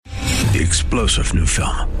The explosive new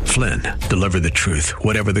film, Flynn, deliver the truth,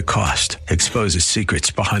 whatever the cost, exposes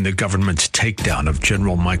secrets behind the government's takedown of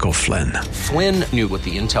General Michael Flynn. Flynn knew what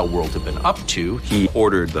the intel world had been up to. He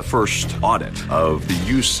ordered the first audit of the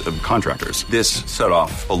use of contractors. This set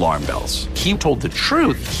off alarm bells. He told the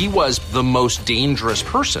truth. He was the most dangerous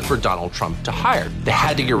person for Donald Trump to hire. They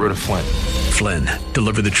had to get rid of Flynn. Flynn,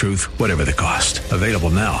 deliver the truth, whatever the cost. Available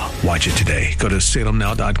now. Watch it today. Go to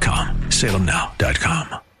salemnow.com.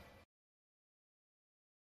 salemnow.com.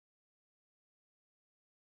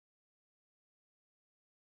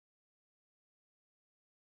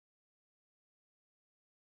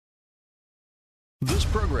 This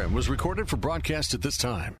program was recorded for broadcast at this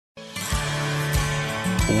time.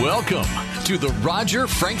 Welcome to the Roger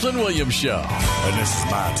Franklin Williams Show. And this is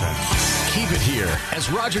my time. Keep it here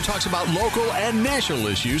as Roger talks about local and national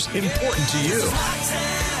issues important to you.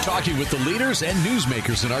 Talking with the leaders and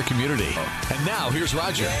newsmakers in our community. And now, here's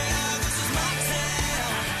Roger.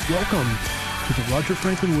 Welcome to the Roger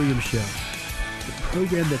Franklin Williams Show, the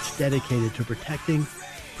program that's dedicated to protecting,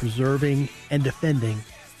 preserving, and defending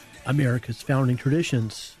America's founding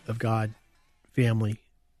traditions of God, family,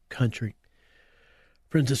 country.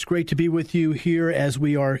 Friends, it's great to be with you here as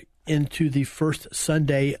we are into the first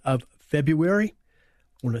Sunday of February.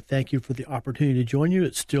 I want to thank you for the opportunity to join you.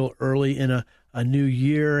 It's still early in a new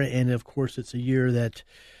year, and of course it's a year that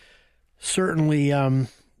certainly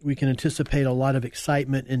we can anticipate a lot of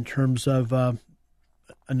excitement in terms of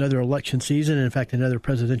another election season, and in fact another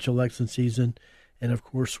presidential election season. And, of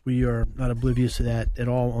course, we are not oblivious to that at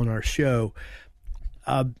all on our show.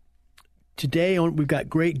 Today, we've got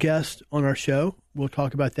great guests on our show. We'll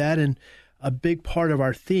talk about that. And a big part of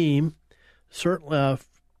our theme, certainly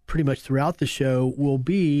pretty much throughout the show, will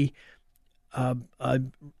be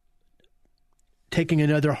taking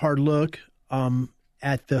another hard look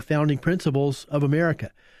at the founding principles of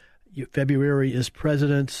America. February is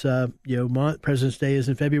President's month. President's Day is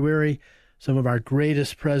in February. Some of our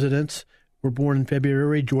greatest presidents were born in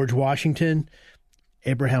February: George Washington,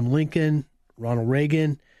 Abraham Lincoln, Ronald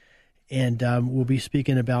Reagan. And we'll be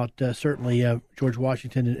speaking about certainly George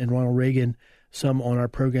Washington and Ronald Reagan some on our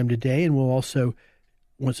program today. And we'll also,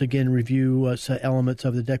 once again, review some elements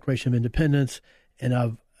of the Declaration of Independence and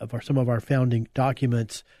of some of our founding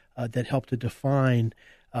documents that help to define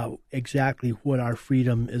exactly what our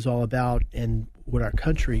freedom is all about and what our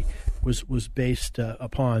country was based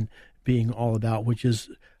upon being all about, which is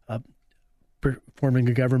forming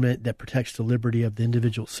a government that protects the liberty of the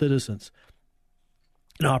individual citizens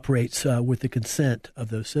and operates with the consent of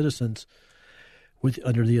those citizens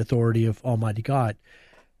under the authority of Almighty God.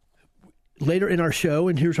 Later in our show,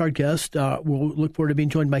 and here's our guest, we'll look forward to being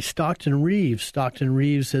joined by Stockton Reeves. Stockton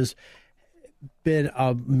Reeves has been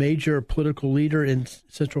a major political leader in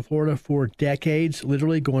Central Florida for decades,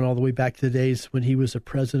 literally going all the way back to the days when he was the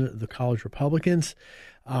president of the College Republicans.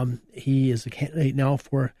 He is a candidate now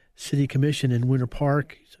for City Commission in Winter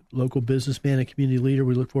Park. He's a local businessman and community leader.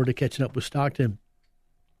 We look forward to catching up with Stockton.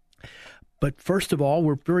 But first of all,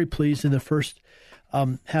 we're very pleased in the first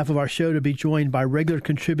half of our show to be joined by regular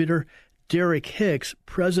contributor Derek Hicks,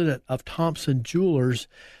 president of Thompson Jewelers.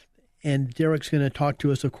 And Derek's going to talk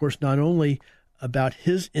to us, of course, not only about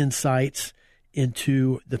his insights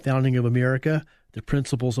into the founding of America, the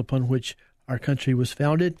principles upon which our country was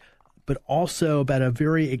founded, but also about a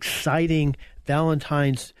very exciting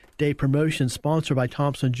Valentine's Day promotion sponsored by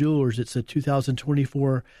Thompson Jewelers. It's a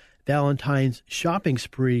 2024 Valentine's shopping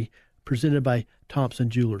spree presented by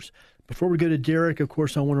Thompson Jewelers. Before we go to Derek, of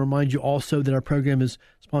course, I want to remind you also that our program is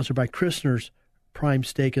sponsored by Christner's Prime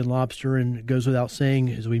Steak and Lobster, and it goes without saying,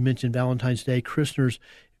 as we mentioned, Valentine's Day, Christner's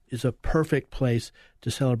is a perfect place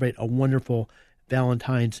to celebrate a wonderful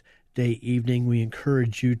Valentine's Day evening. We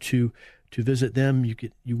encourage you to visit them.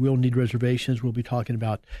 You will need reservations. We'll be talking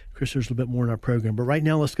about Christner's a little bit more in our program. But right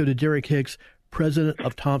now, let's go to Derek Hicks, president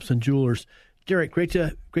of Thompson Jewelers. Derek, great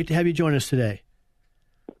to have you join us today.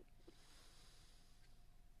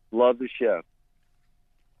 Love the show.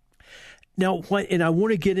 Now, and I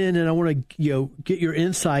want to get in, and I want to get your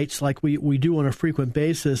insights, like we do on a frequent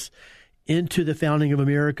basis, into the founding of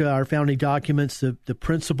America, our founding documents, the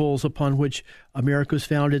principles upon which America was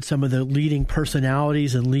founded, some of the leading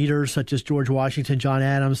personalities and leaders such as George Washington, John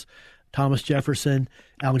Adams, Thomas Jefferson,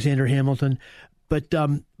 Alexander Hamilton. But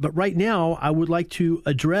right now, I would like to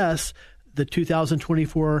address the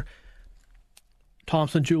 2024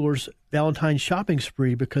 Thompson Jewelers Valentine's shopping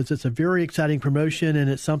spree, because it's a very exciting promotion, and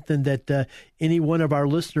it's something that any one of our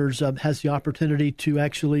listeners has the opportunity to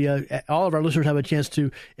actually, all of our listeners have a chance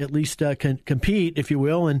to at least compete, if you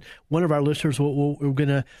will, and one of our listeners we're going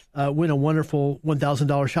to win a wonderful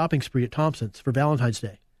 $1,000 shopping spree at Thompson's for Valentine's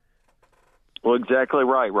Day. Well, exactly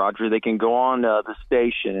right, Roger. They can go on the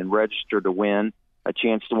station and register to win a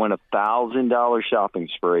chance to win $1,000 shopping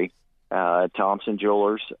spree at Thompson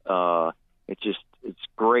Jewelers. It's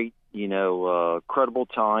great, credible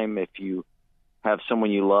time if you have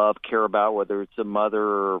someone you love, care about, whether it's a mother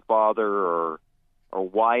or father or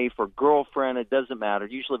wife or girlfriend. It doesn't matter.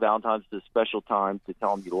 Usually Valentine's is a special time to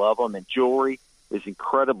tell them you love them, and jewelry is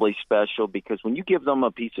incredibly special because when you give them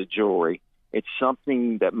a piece of jewelry, it's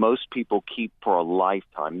something that most people keep for a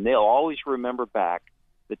lifetime. They'll always remember back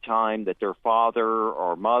the time that their father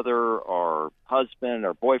or mother or husband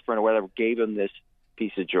or boyfriend or whatever gave them this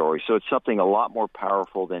piece of jewelry. So it's something a lot more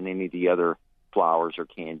powerful than any of the other flowers or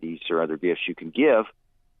candies or other gifts you can give.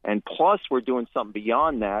 And plus, we're doing something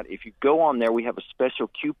beyond that. If you go on there, we have a special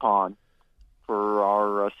coupon for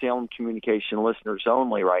our Salem Communication listeners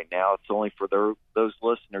only right now. It's only for those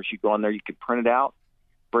listeners. You go on there, you can print it out,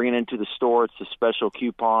 bring it into the store. It's a special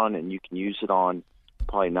coupon, and you can use it on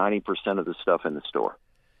probably 90% of the stuff in the store.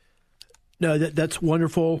 No, that's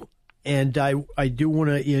wonderful. And I do want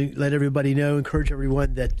to let everybody know, encourage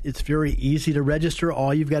everyone that it's very easy to register.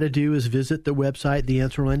 All you've got to do is visit the website, the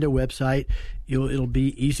Answer Orlando website. It'll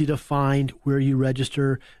be easy to find where you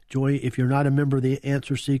register. Join. If you're not a member of the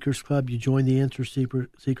Answer Seekers Club, you join the Answer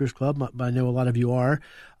Seekers Club. I know a lot of you are.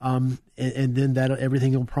 And then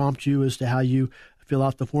everything will prompt you as to how you fill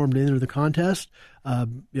out the form to enter the contest.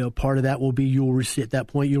 Part of that will be at that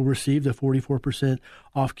point you'll receive the 44%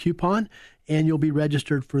 off coupon, and you'll be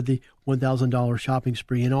registered for the $1,000 shopping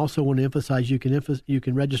spree. And also want to emphasize you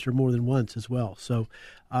can register more than once as well. So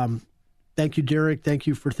thank you, Derek. Thank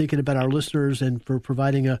you for thinking about our listeners and for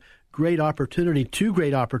providing a great opportunity, two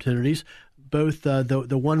great opportunities, both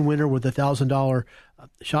the one winner with the $1,000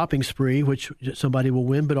 shopping spree, which somebody will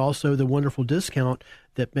win, but also the wonderful discount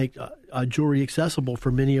that make jewelry accessible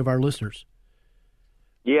for many of our listeners.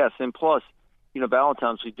 Yes, and plus,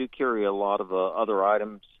 Valentine's, we do carry a lot of other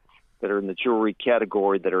items that are in the jewelry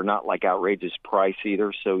category that are not like outrageous price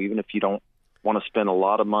either. So even if you don't want to spend a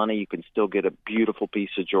lot of money, you can still get a beautiful piece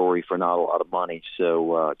of jewelry for not a lot of money.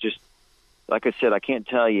 So just like I said, I can't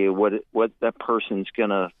tell you what that person's going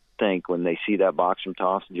to think when they see that box from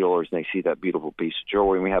Thompson Jewelers and they see that beautiful piece of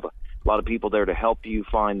jewelry. And we have a lot of people there to help you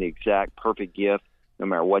find the exact perfect gift, no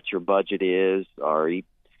matter what your budget is.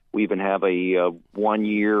 We even have a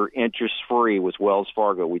 1-year interest-free with Wells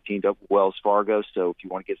Fargo. We teamed up with Wells Fargo, so if you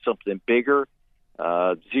want to get something bigger,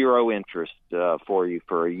 zero interest for you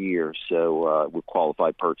for a year, so with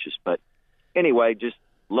qualified purchase. But anyway, just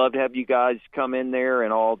love to have you guys come in there,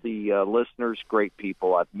 and all the listeners, great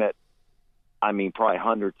people. I've met, probably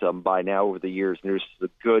hundreds of them by now over the years, and there's the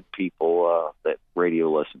good people, that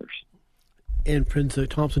radio listeners. And friends,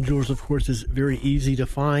 Thompson Jewelers, of course, is very easy to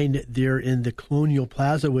find. They're in the Colonial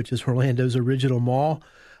Plaza, which is Orlando's original mall,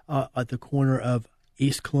 at the corner of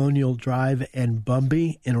East Colonial Drive and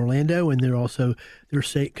Bumby in Orlando. And they're also their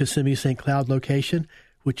Kissimmee St. Cloud location,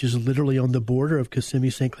 which is literally on the border of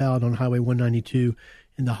Kissimmee St. Cloud on Highway 192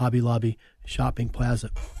 in the Hobby Lobby Shopping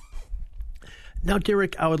Plaza. Now,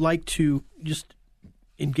 Derek, I would like to just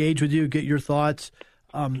engage with you, get your thoughts.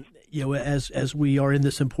 As we are in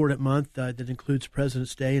this important month that includes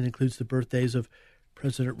President's Day and includes the birthdays of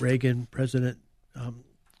President Reagan, President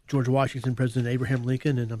George Washington, President Abraham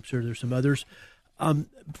Lincoln, and I'm sure there's some others.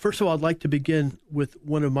 First of all, I'd like to begin with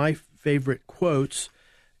one of my favorite quotes,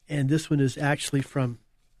 and this one is actually from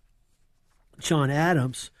John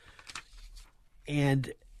Adams.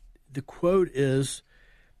 And the quote is,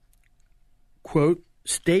 quote,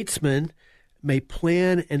 "Statesmen may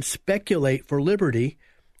plan and speculate for liberty,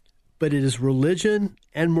 but it is religion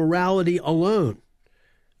and morality alone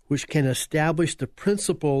which can establish the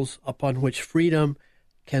principles upon which freedom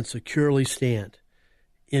can securely stand,"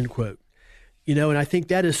 end quote. And I think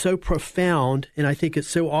that is so profound, and I think it's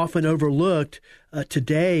so often overlooked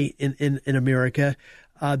today in America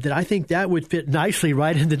that I think that would fit nicely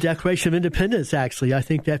right in the Declaration of Independence, actually. I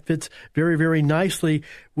think that fits very, very nicely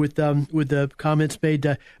with the comments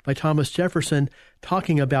made by Thomas Jefferson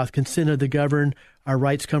talking about consent of the governed, our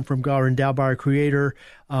rights come from God, are endowed by our Creator,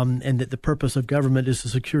 and that the purpose of government is to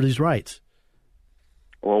secure these rights.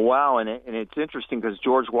 Well, wow, and it's interesting because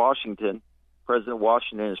George Washington, President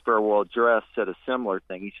Washington, in his farewell address, said a similar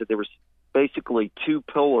thing. He said there was basically two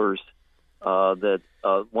pillars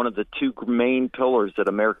one of the two main pillars that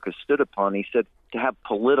America stood upon. He said to have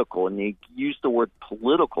political, and he used the word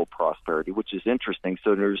political prosperity, which is interesting.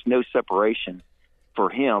 So there's no separation for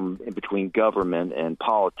him in between government and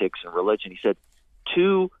politics and religion. He said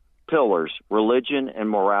two pillars, religion and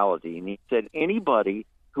morality. And he said anybody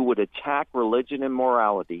who would attack religion and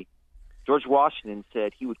morality, George Washington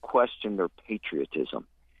said he would question their patriotism.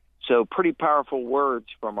 So pretty powerful words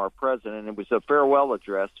from our president. It was a farewell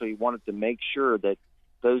address, so he wanted to make sure that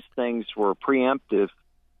those things were preemptive,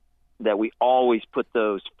 that we always put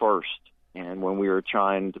those first, and when we were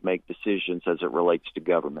trying to make decisions as it relates to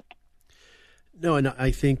government. No, and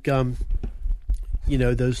I think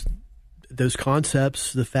those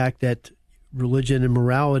concepts, the fact that religion and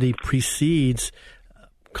morality precedes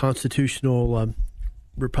constitutional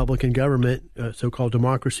Republican government, so-called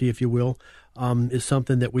democracy, if you will, is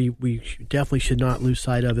something that we definitely should not lose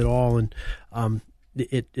sight of at all. And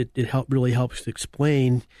it really helps to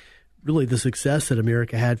explain really the success that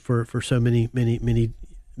America had for so many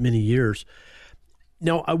years.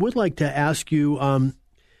 Now, I would like to ask you, and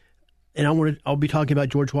I'll be talking about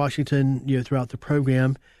George Washington, throughout the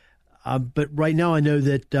program. But right now, I know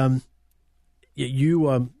that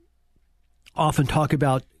you often talk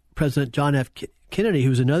about President John F. Kennedy,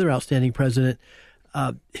 who's another outstanding president.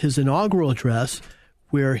 His inaugural address,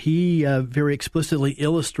 where he very explicitly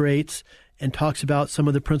illustrates and talks about some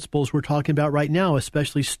of the principles we're talking about right now,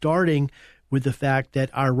 especially starting with the fact that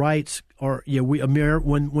our rights are,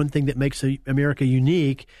 one thing that makes America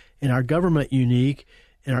unique and our government unique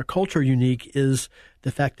and our culture unique is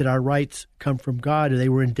the fact that our rights come from God, and they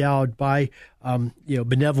were endowed by,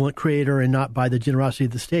 benevolent Creator and not by the generosity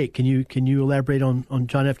of the state. Can you elaborate on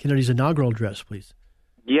John F. Kennedy's inaugural address, please?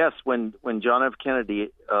 Yes, when John F. Kennedy,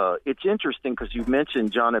 it's interesting because you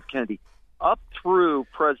mentioned John F. Kennedy. Up through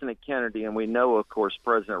President Kennedy, and we know, of course,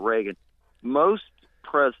 President Reagan, most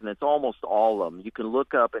presidents, almost all of them, you can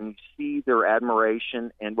look up and you see their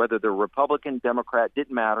admiration, and whether they're Republican, Democrat,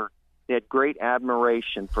 didn't matter. They had great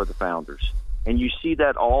admiration for the founders. And you see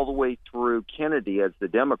that all the way through Kennedy as the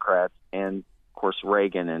Democrats, and, of course,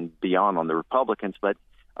 Reagan and beyond on the Republicans. But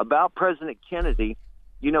about President Kennedy,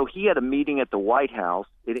 he had a meeting at the White House.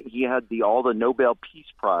 He had all the Nobel Peace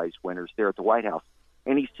Prize winners there at the White House.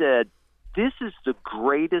 And he said, "This is the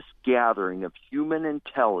greatest gathering of human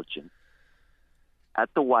intelligence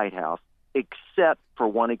at the White House, except for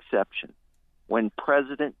one exception, when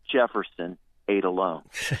President Jefferson ate alone."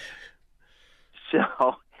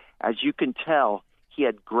 So, as you can tell, he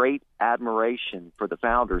had great admiration for the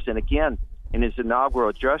founders. And again, in his inaugural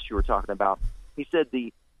address you were talking about, he said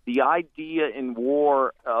the idea in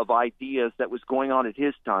war of ideas that was going on at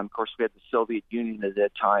his time, of course, we had the Soviet Union at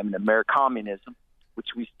that time and American communism, which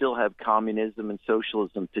we still have communism and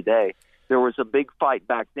socialism today. There was a big fight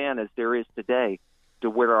back then, as there is today, to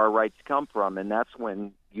where our rights come from. And that's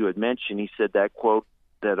when you had mentioned, he said that quote,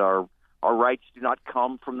 that our rights do not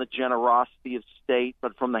come from the generosity of state,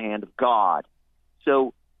 but from the hand of God.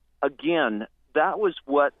 So, again, that was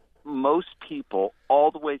what most people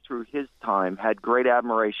all the way through his time had great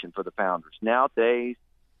admiration for the founders. Nowadays,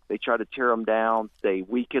 they try to tear them down, they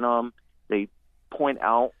weaken them, they point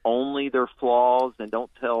out only their flaws and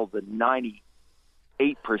don't tell the 98%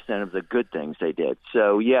 of the good things they did.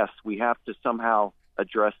 So, yes, we have to somehow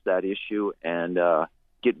address that issue and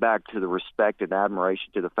get back to the respect and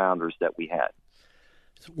admiration to the founders that we had.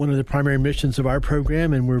 It's one of the primary missions of our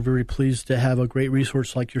program, and we're very pleased to have a great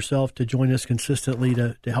resource like yourself to join us consistently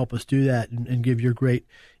to help us do that and give your great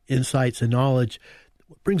insights and knowledge.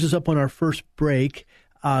 What brings us up on our first break.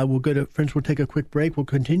 We'll take a quick break. We'll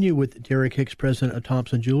continue with Derek Hicks, president of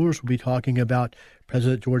Thompson Jewelers. We'll be talking about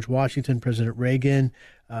President George Washington, President Reagan,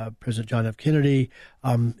 President John F. Kennedy,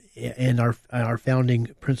 and our founding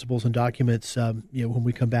principles and documents. When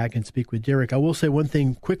we come back and speak with Derek, I will say one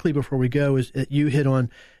thing quickly before we go is that you hit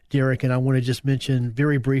on, Derek, and I want to just mention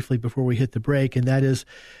very briefly before we hit the break, and that is,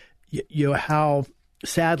 how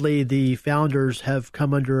sadly the founders have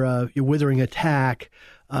come under a withering attack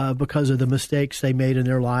because of the mistakes they made in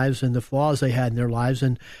their lives and the flaws they had in their lives.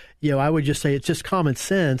 And, I would just say it's just common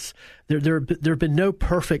sense. There have been no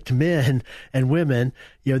perfect men and women.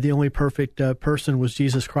 The only perfect person was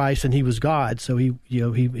Jesus Christ, and he was God. So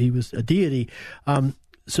he was a deity.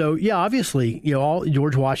 So, obviously, all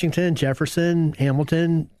George Washington, Jefferson,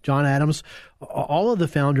 Hamilton, John Adams, all of the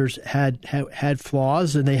founders had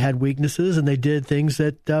flaws and they had weaknesses, and they did things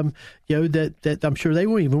that that I'm sure they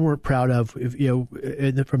weren't proud of,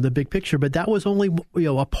 from the big picture. But that was only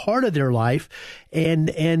a part of their life, and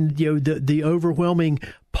the overwhelming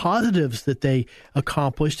positives that they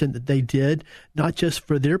accomplished and that they did, not just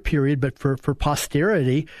for their period, but for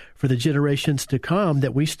posterity, for the generations to come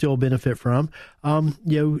that we still benefit from,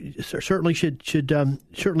 certainly should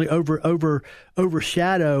certainly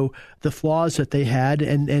overshadow the flaws that they had,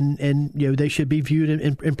 and they should be viewed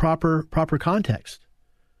in proper context.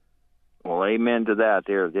 Well, amen to that.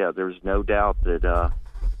 There's no doubt that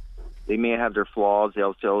they may have their flaws.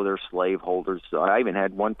 They'll they're slaveholders. So I even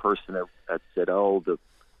had one person that said,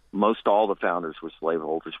 most all the founders were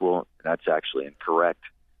slaveholders. Well, that's actually incorrect.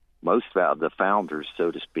 Most of the founders,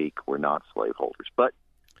 so to speak, were not slaveholders. But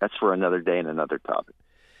that's for another day and another topic.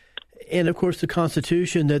 And of course, the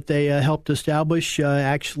Constitution that they helped establish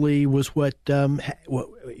actually was what had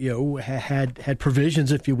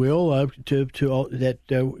provisions, if you will, that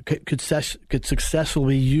could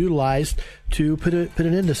successfully be utilized to put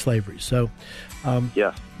an end to slavery. So,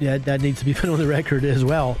 that needs to be put on the record as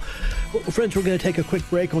well. Well, friends, we're going to take a quick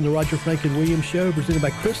break on the Roger Franklin Williams Show, presented by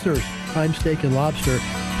Christner's Prime Steak and Lobster.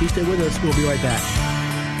 Please stay with us. We'll be right back.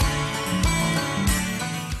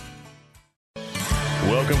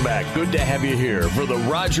 Welcome back. Good to have you here for the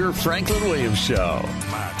Roger Franklin Williams Show.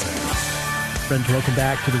 Friends, welcome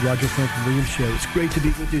back to the Roger Franklin Williams Show. It's great to be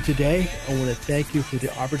with you today. I want to thank you for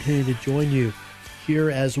the opportunity to join you here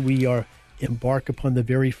as we embark upon the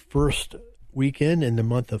very first weekend in the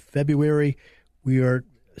month of February. We are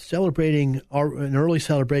celebrating an early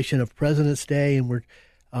celebration of President's Day, and we're,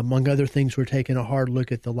 among other things, we're taking a hard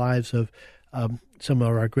look at the lives of some of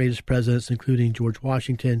our greatest presidents, including George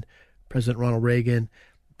Washington, President Ronald Reagan,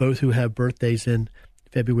 both who have birthdays in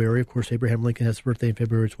February. Of course, Abraham Lincoln has a birthday in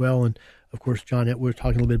February as well. And, of course, we're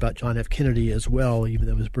talking a little bit about John F. Kennedy as well, even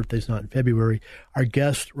though his birthday's not in February. Our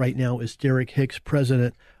guest right now is Derek Hicks,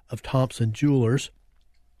 president of Thompson Jewelers.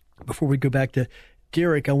 Before we go back to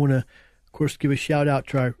Derek, I want to, of course, give a shout-out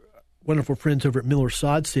to our wonderful friends over at Miller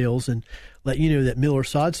Sod Sales and let you know that Miller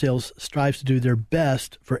Sod Sales strives to do their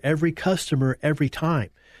best for every customer every time.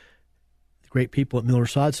 Great people at Miller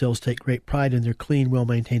Sod Sales take great pride in their clean,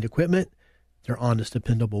 well-maintained equipment, their honest,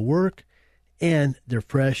 dependable work, and their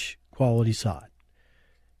fresh, quality sod.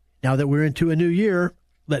 Now that we're into a new year,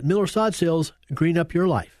 let Miller Sod Sales green up your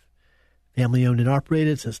life. Family-owned and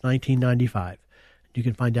operated since 1995. You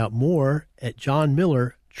can find out more at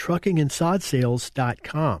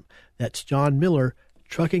JohnMillerTruckingandSodSales.com. That's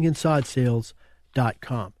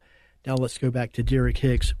JohnMillerTruckingandSodSales.com. Now let's go back to Derek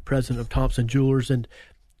Hicks, president of Thompson Jewelers. And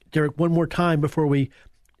Derek, one more time before we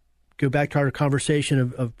go back to our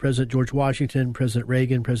conversation of President George Washington, President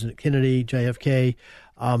Reagan, President Kennedy, JFK.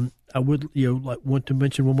 I would want to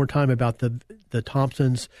mention one more time about the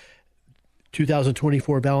Thompsons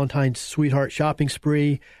 2024 Valentine's Sweetheart Shopping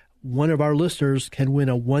Spree. One of our listeners can win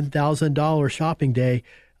a $1,000 shopping day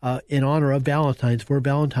in honor of Valentine's, for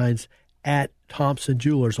Valentine's, at Thompson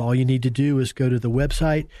Jewelers. All you need to do is go to the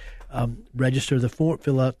website, register the form,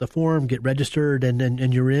 fill out the form, get registered,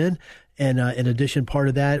 and you're in. And in addition, part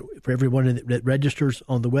of that, for everyone that registers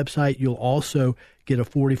on the website, you'll also get a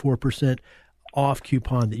 44% off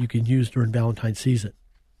coupon that you can use during Valentine's season.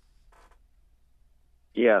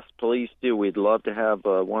 Yes, please do. We'd love to have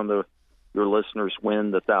one of your listeners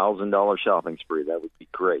win the $1,000 shopping spree. That would be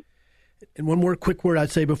great. And one more quick word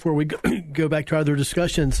I'd say before we go back to our other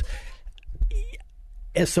discussions.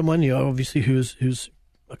 As someone, obviously who's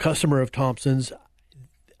a customer of Thompson's,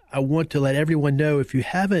 I want to let everyone know, if you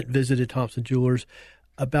haven't visited Thompson Jewelers,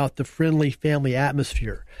 about the friendly family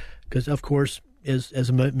atmosphere. Because, of course,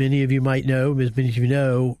 as many of you might know, as many of you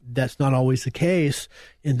know, that's not always the case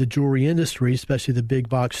in the jewelry industry, especially the big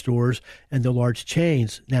box stores and the large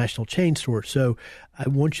chains, national chain stores. So I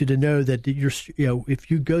want you to know that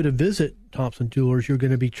if you go to visit Thompson Jewelers, you're going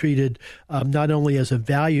to be treated not only as a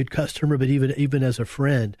valued customer, but even as a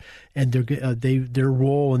friend. And their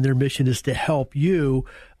role and their mission is to help you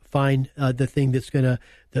find the thing that's going to,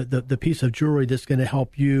 the piece of jewelry that's going to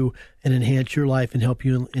help you and enhance your life and help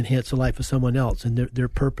you enhance the life of someone else. And their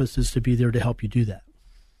purpose is to be there to help you do that.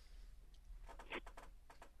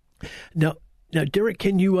 Now, Derek,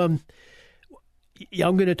 can you, I'm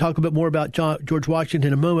going to talk a bit more about George Washington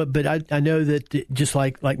in a moment, but I know that just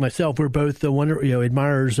like myself, we're both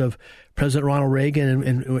admirers of President Ronald Reagan,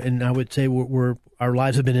 and I would say our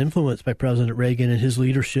lives have been influenced by President Reagan and his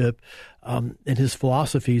leadership and his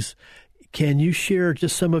philosophies. Can you share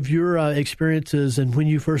just some of your experiences and when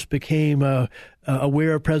you first became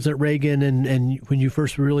aware of President Reagan and when you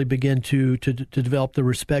first really began to develop the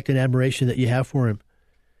respect and admiration that you have for him?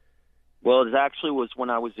 Well, it actually was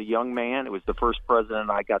when I was a young man. It was the first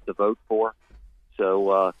president I got to vote for.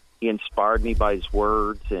 So he inspired me by his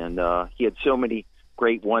words, and he had so many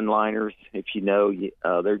great one-liners. If you know,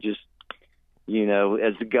 they're just,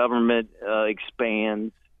 as the government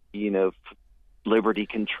expands, liberty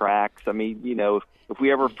contracts. I mean, if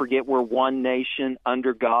we ever forget we're one nation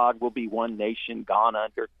under God, we'll be one nation gone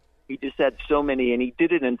under. He just had so many, and he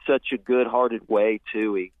did it in such a good-hearted way,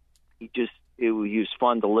 too. It was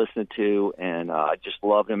fun to listen to, and I just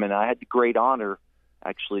loved him. And I had the great honor,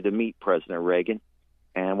 actually, to meet President Reagan.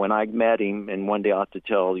 And when I met him, and one day I'll have to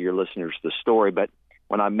tell your listeners the story, but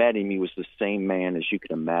when I met him, he was the same man as you could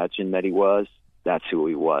imagine that he was. that's who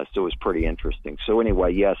he was. So it was pretty interesting. So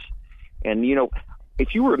anyway, yes. And,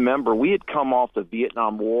 if you remember, we had come off the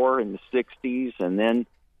Vietnam War in the 60s, and then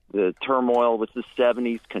the turmoil with the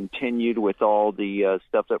 70s continued with all the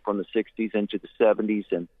stuff that from the 60s into the 70s,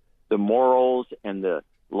 and the morals and the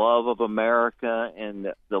love of America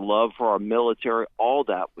and the love for our military, all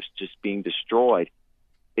that was just being destroyed.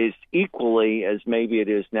 Is equally as maybe it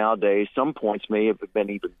is nowadays. Some points may have been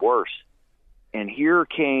even worse. And here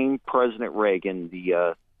came President Reagan,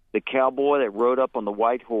 the cowboy that rode up on the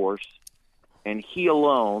white horse, and he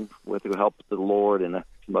alone, with the help of the Lord and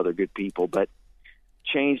some other good people, but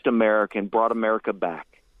changed America and brought America back.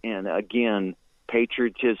 And again,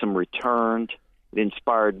 patriotism returned. It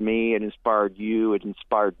inspired me. It inspired you. It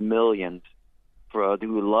inspired millions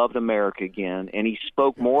who loved America again. And he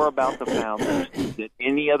spoke more about the founders than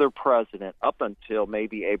any other president up until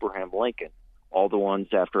maybe Abraham Lincoln. All the ones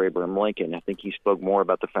after Abraham Lincoln, I think he spoke more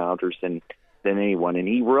about the founders than anyone. And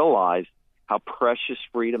he realized how precious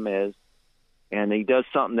freedom is. And he does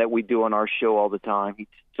something that we do on our show all the time. He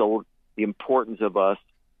told the importance of us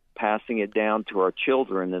passing it down to our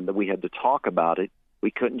children, and that we had to talk about it.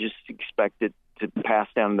 We couldn't just expect it to pass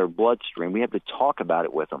down in their bloodstream. We had to talk about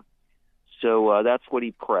it with them. So that's what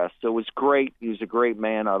he pressed. So it was great. He was a great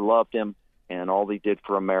man. I loved him and all he did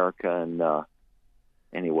for America. And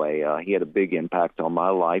anyway, he had a big impact on my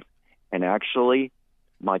life. And actually,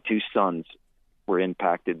 my two sons were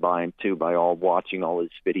impacted by him, too, by watching all his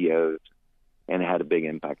videos, and it had a big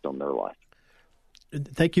impact on their life.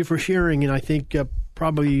 Thank you for sharing. And I think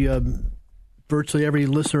probably virtually every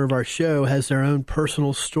listener of our show has their own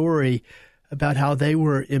personal story about how they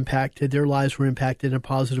were impacted, their lives were impacted in a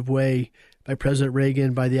positive way by President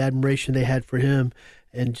Reagan, by the admiration they had for him,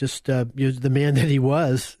 and just the man that he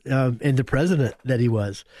was and the president that he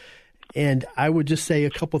was. And I would just say a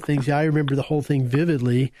couple of things. I remember the whole thing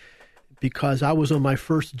vividly because I was on my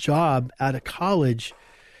first job out of college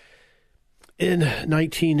in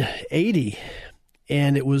 1980.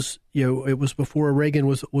 And it was before Reagan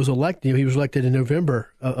was elected. He was elected in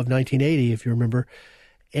November of 1980, if you remember.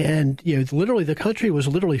 And, literally the country was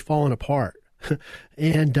literally falling apart.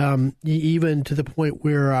 And even to the point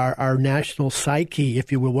where our national psyche,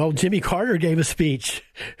 if you will, well, Jimmy Carter gave a speech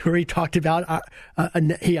where he talked about,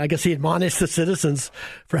 he admonished the citizens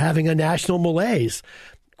for having a national malaise.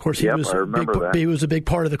 Of course, he was a big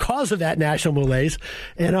part of the cause of that national malaise.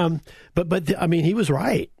 And but he was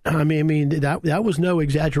right. That was no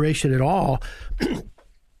exaggeration at all.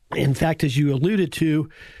 In fact, as you alluded to,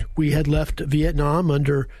 we had left Vietnam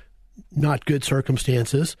under not good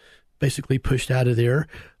circumstances, basically pushed out of there.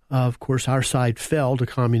 Of course, our side fell to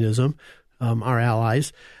communism, our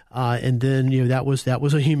allies, and then that was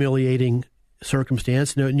a humiliating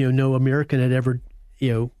circumstance. No American had ever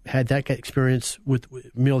had that experience with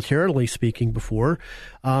militarily speaking before,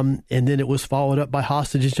 and then it was followed up by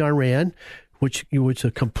hostages in Iran, which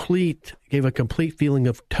gave a complete feeling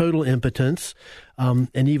of total impotence,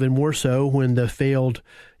 and even more so when the failed,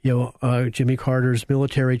 Jimmy Carter's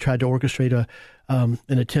military tried to orchestrate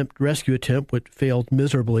an rescue attempt, which failed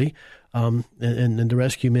miserably, and the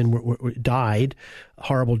rescue men died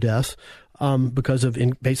horrible deaths because of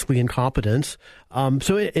basically incompetence.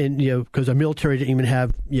 Because our military didn't even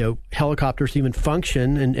have helicopters to even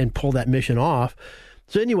function and pull that mission off.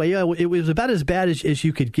 So anyway, it was about as bad as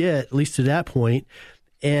you could get, at least to that point.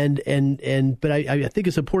 But I think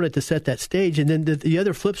it's important to set that stage. And then the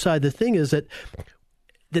other flip side of the thing is that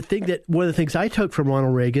one of the things I took from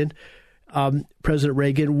Ronald Reagan, President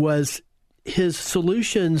Reagan, was his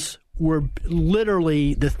solutions were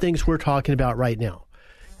literally the things we're talking about right now.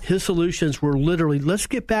 His solutions were literally, let's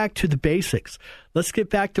get back to the basics. Let's get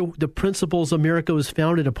back to the principles America was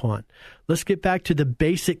founded upon. Let's get back to the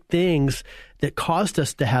basic things that caused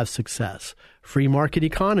us to have success. Free market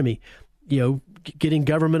economy, getting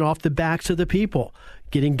government off the backs of the people,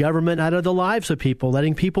 getting government out of the lives of people,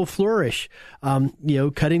 letting people flourish,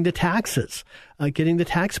 cutting the taxes, getting the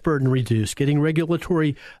tax burden reduced, getting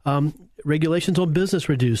regulatory regulations on business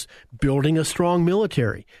reduced, building a strong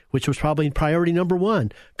military, which was probably priority number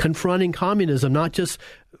one, confronting communism, not just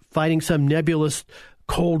fighting some nebulous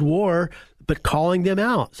Cold War, but calling them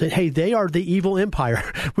out, saying, hey, they are the evil empire.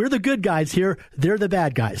 We're the good guys here. They're the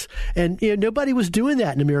bad guys. And nobody was doing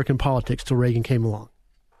that in American politics till Reagan came along.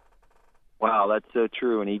 Wow, that's so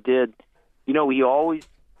true. And he did, he always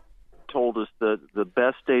told us that the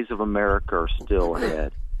best days of America are still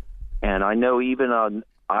ahead. And I know even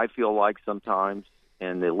I feel like sometimes,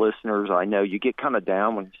 and the listeners, I know you get kind of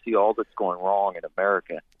down when you see all that's going wrong in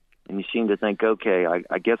America. And you seem to think, okay,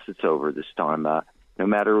 I guess it's over this time. No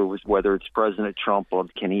matter whether it's President Trump,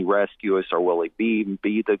 can he rescue us, or will he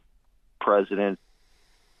be the president,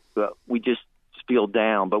 but we just feel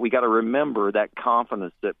down. But we got to remember that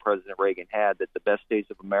confidence that President Reagan had, that the best days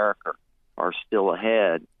of America are still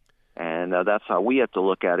ahead. And that's how we have to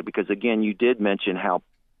look at it, because, again, you did mention how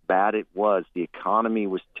bad it was. The economy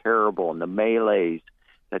was terrible, and the melees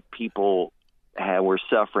that people were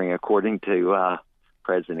suffering, according to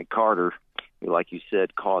President Carter, who, like you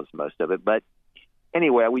said, caused most of it. But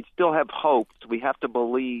anyway, we still have hope. We have to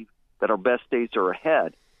believe that our best days are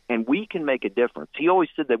ahead, and we can make a difference. He always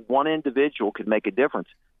said that one individual could make a difference,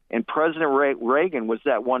 and President Reagan was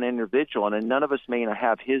that one individual, and none of us may not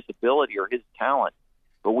have his ability or his talent,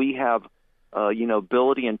 but we have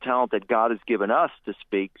ability and talent that God has given us to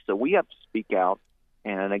speak, so we have to speak out.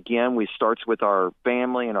 And again, we starts with our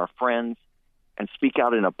family and our friends, and speak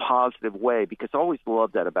out in a positive way, because I always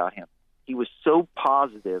loved that about him. He was so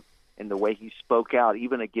positive in the way he spoke out,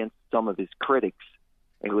 even against some of his critics.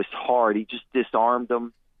 It was hard. He just disarmed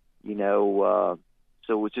them, so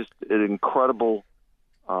it was just an incredible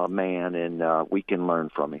man, and we can learn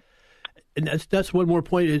from him. And that's one more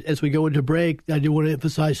point as we go into break. I do want to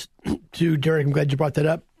emphasize to Derek, I'm glad you brought that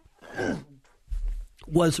up,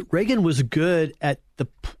 was Reagan was good at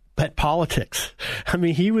politics. I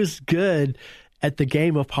mean, he was good at the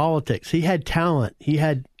game of politics. He had talent. He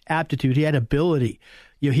had aptitude. He had ability.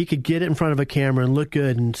 He could get it in front of a camera and look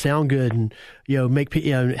good and sound good, and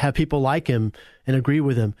have people like him and agree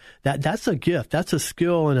with him. That's a gift. That's a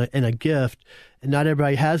skill and a gift. And not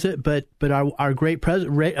everybody has it, but our great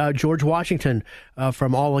president, George Washington,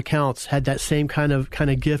 from all accounts, had that same kind of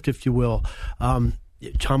gift, if you will.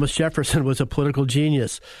 Thomas Jefferson was a political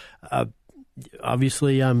genius.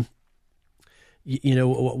 Obviously, So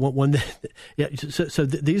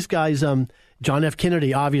these guys, John F.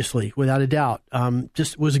 Kennedy, obviously, without a doubt,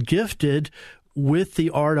 just was gifted with the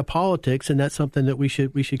art of politics, and that's something that we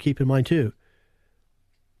should keep in mind too.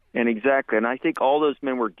 And exactly, and I think all those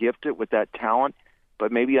men were gifted with that talent,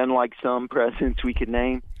 but maybe unlike some presidents we could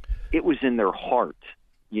name, it was in their heart.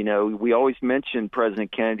 We always mention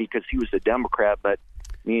President Kennedy because he was a Democrat, but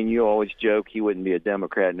me and you always joke he wouldn't be a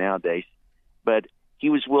Democrat nowadays. But he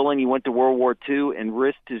was willing. He went to World War II and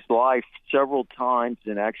risked his life several times,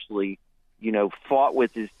 and actually, fought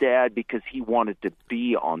with his dad because he wanted to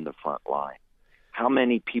be on the front line. How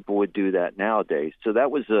many people would do that nowadays? So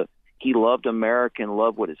that was he loved America and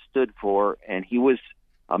loved what it stood for, and he was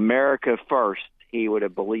America first. He would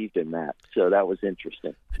have believed in that. So that was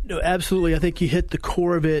interesting. No, absolutely. I think you hit the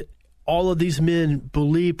core of it. All of these men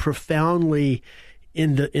believed profoundly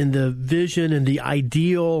in the vision and the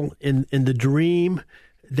ideal, in the dream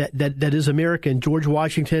that is America. And George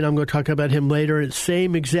Washington, I'm going to talk about him later.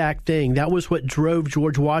 Same exact thing. That was what drove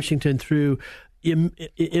George Washington through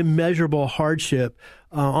immeasurable hardship,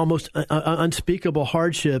 almost unspeakable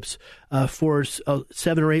hardships for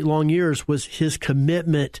 7 or 8 long years, was his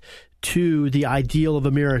commitment to the ideal of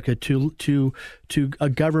America, to a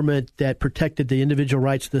government that protected the individual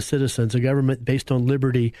rights of the citizens, a government based on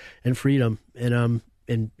liberty and freedom. And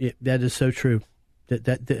that is so true.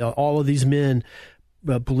 That all of these men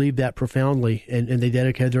believed that profoundly, and they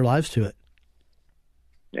dedicated their lives to it.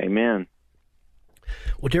 Amen.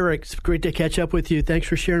 Well, Derek, it's great to catch up with you. Thanks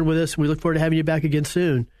for sharing with us. We look forward to having you back again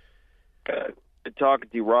soon. Good talking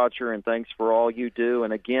to you, Roger, and thanks for all you do.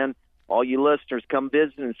 And again, all you listeners, come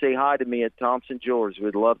visit and say hi to me at Thompson Jewelers.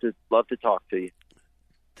 We'd love to talk to you.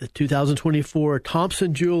 The 2024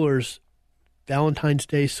 Thompson Jewelers Valentine's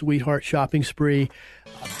Day Sweetheart Shopping Spree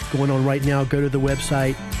going on right now. Go to the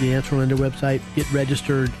website, the Answer Orlando website, get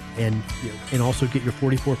registered, and also get your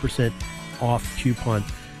 44% off coupon.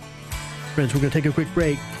 Friends, we're going to take a quick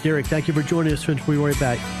break. Derek, thank you for joining us. Friends, we'll be right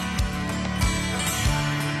back.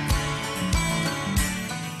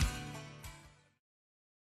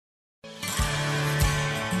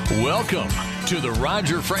 Welcome to the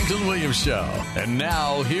Roger Franklin Williams Show. And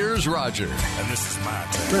now, here's Roger. And this is my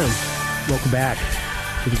turn. Friends, welcome back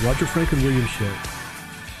to the Roger Franklin Williams Show,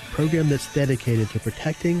 a program that's dedicated to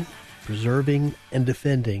protecting, preserving, and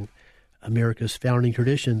defending America's founding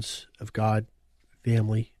traditions of God,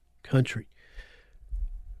 family, country.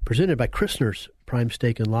 Presented by Christner's Prime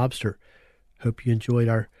Steak and Lobster. Hope you enjoyed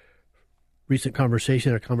our recent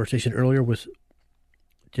conversation. Our conversation earlier with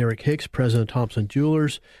Derek Hicks, President of Thompson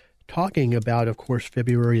Jewelers, talking about, of course,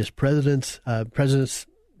 February is President's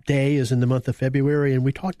Day is in the month of February, and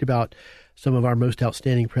we talked about some of our most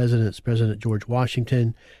outstanding presidents: President George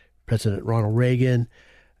Washington, President Ronald Reagan,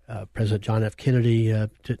 President John F. Kennedy,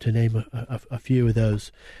 to name a few of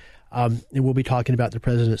those. And we'll be talking about the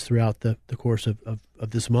presidents throughout the course of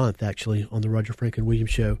this month, actually, on the Roger Franklin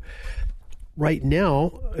Williams Show. Right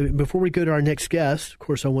now, before we go to our next guest, of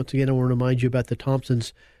course, once again, I want to remind you about the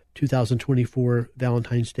Thompson's 2024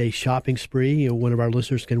 Valentine's Day shopping spree. One of our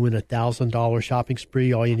listeners can win a $1,000 shopping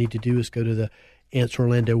spree. All you need to do is go to the Answer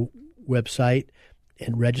Orlando website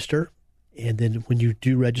and register. And then when you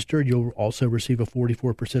do register, you'll also receive a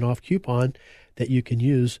 44% off coupon that you can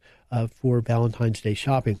use for Valentine's Day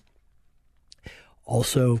shopping.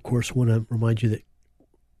 Also, of course, want to remind you that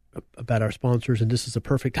about our sponsors, and this is the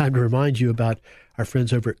perfect time to remind you about our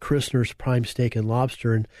friends over at Christner's Prime Steak and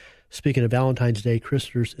Lobster. And speaking of Valentine's Day,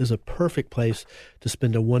 Christner's is a perfect place to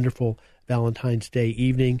spend a wonderful Valentine's Day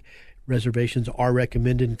evening. Reservations are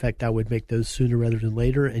recommended. In fact, I would make those sooner rather than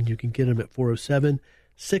later, and you can get them at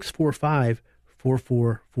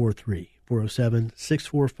 407-645-4443.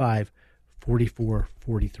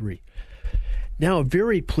 407-645-4443. Now,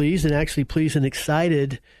 very pleased and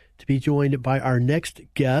excited to be joined by our next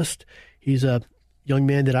guest. He's a young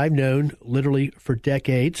man that I've known literally for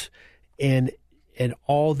decades, and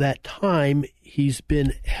all that time he's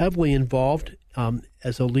been heavily involved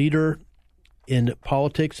as a leader in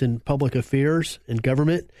politics and public affairs and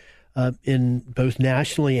government, in both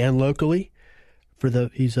nationally and locally.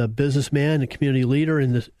 He's a businessman, a community leader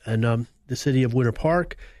in the city of Winter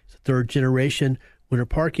Park. He's a third generation Winter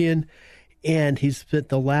Parkian, and he's spent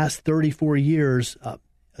the last 34 years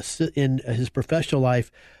in his professional life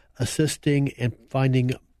assisting and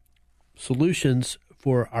finding solutions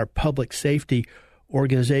for our public safety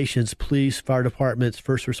organizations, police, fire departments,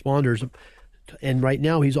 first responders. And right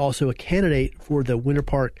now he's also a candidate for the Winter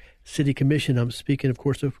Park City Commission. I'm speaking, of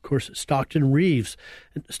course, Stockton Reeves.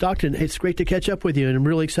 Stockton, it's great to catch up with you, and I'm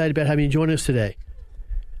really excited about having you join us today.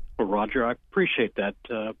 Well, Roger, I appreciate that,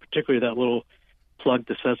 particularly that little plug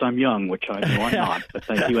that says I'm young, which I know I'm not, but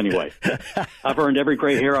thank you anyway. I've earned every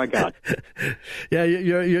gray hair I got. Yeah,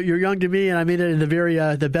 you're young to me, and I mean it in the very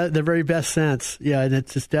very best sense. Yeah, and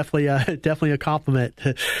it's just definitely a compliment.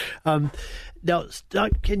 Now,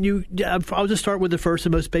 can you? I'll just start with the first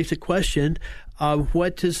and most basic question.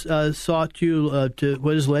 What has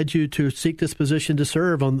what has led you to seek this position to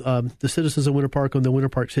serve on the citizens of Winter Park on the Winter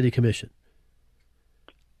Park City Commission?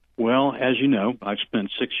 Well, as you know, I've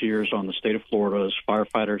spent 6 years on the state of Florida's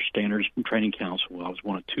Firefighter Standards and Training Council. I was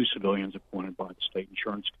one of two civilians appointed by the state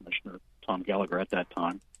insurance commissioner, Tom Gallagher, at that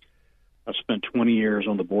time. I've spent 20 years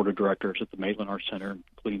on the board of directors at the Maitland Arts Center,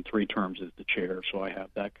 including 3 terms as the chair, so I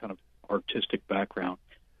have that kind of artistic background.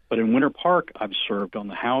 But in Winter Park, I've served on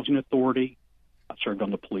the Housing Authority, I've served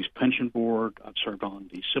on the Police Pension Board, I've served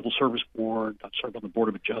on the Civil Service Board, I've served on the Board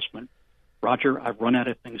of Adjustment. Roger, I've run out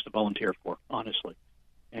of things to volunteer for, honestly.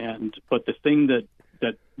 But the thing that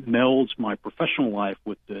melds my professional life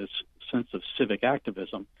with this sense of civic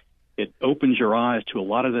activism, it opens your eyes to a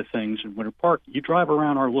lot of the things in Winter Park. You drive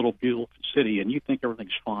around our little beautiful city and you think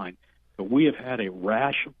everything's fine, but we have had a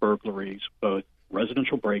rash of burglaries, both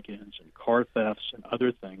residential break-ins and car thefts and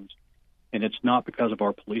other things, and it's not because of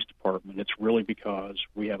our police department. It's really because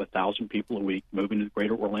we have 1,000 people a week moving to the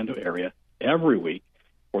greater Orlando area every week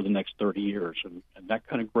for the next 30 years, and that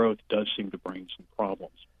kind of growth does seem to bring some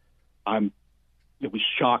problems. It was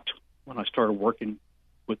shocked when I started working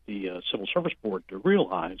with the Civil Service Board to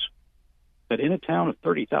realize that in a town of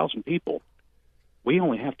 30,000 people, we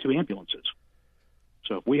only have 2 ambulances.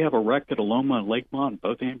 So if we have a wreck at Aloma and Lakemont, and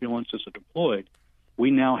both ambulances are deployed,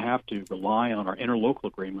 we now have to rely on our interlocal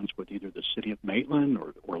agreements with either the city of Maitland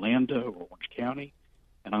or Orlando or Orange County.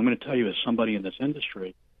 And I'm going to tell you, as somebody in this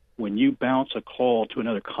industry, when you bounce a call to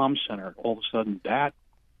another comm center, all of a sudden that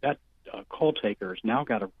call taker has now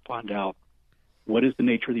got to find out what is the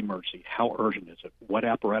nature of the emergency, how urgent is it, what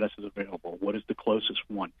apparatus is available, what is the closest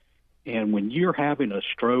one. And when you're having a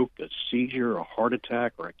stroke, a seizure, a heart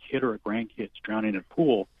attack, or a kid or a grandkid's drowning in a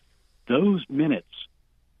pool, those minutes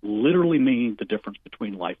literally mean the difference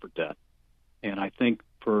between life or death. And I think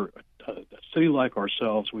for a city like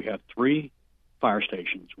ourselves, we have 3 fire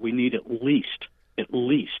stations. We need at least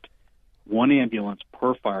 1 ambulance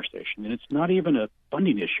per fire station. And it's not even a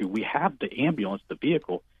funding issue. We have the ambulance, the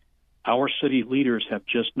vehicle. Our city leaders have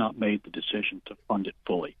just not made the decision to fund it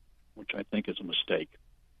fully, which I think is a mistake.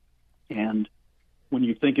 And when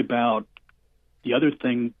you think about the other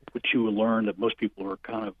thing which you will learn that most people are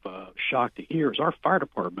kind of shocked to hear is our fire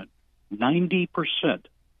department, 90%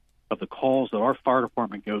 of the calls that our fire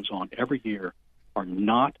department goes on every year are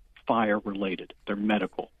not fire-related. They're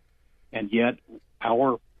medical. And yet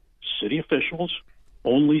our city officials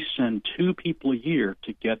only send 2 people a year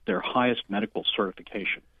to get their highest medical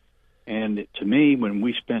certification. And to me, when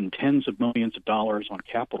we spend tens of millions of dollars on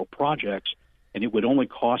capital projects, and it would only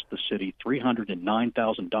cost the city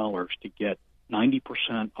 $309,000 to get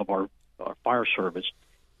 90% of our fire service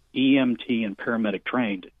EMT and paramedic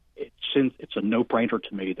trained, it's a no-brainer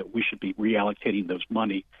to me that we should be reallocating those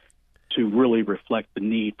money to really reflect the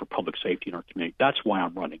need for public safety in our community. That's why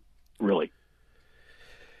I'm running, really.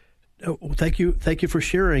 Oh, well, thank you for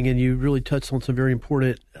sharing, and you really touched on some very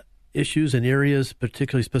important issues and areas,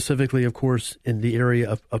 specifically, of course, in the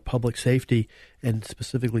area of public safety and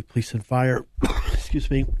specifically police and fire. Excuse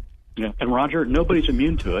me. Yeah, and Roger, nobody's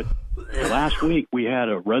immune to it. Last week we had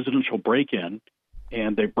a residential break-in,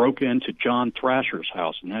 and they broke into John Thrasher's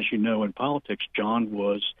house. And as you know, in politics, John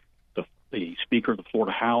was the Speaker of the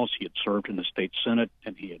Florida House. He had served in the state Senate,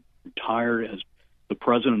 and he had retired as the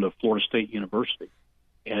president of Florida State University.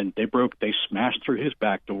 And they smashed through his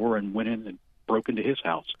back door and went in and broke into his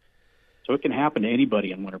house. So it can happen to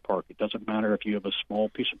anybody in Winter Park. It doesn't matter if you have a small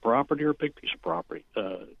piece of property or a big piece of property.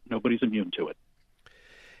 Nobody's immune to it.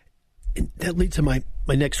 And that leads to my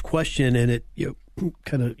next question, and it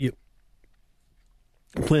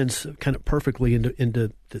blends kind of perfectly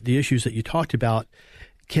into the issues that you talked about.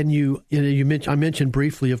 Can you mentioned, I mentioned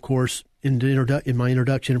briefly, of course, in my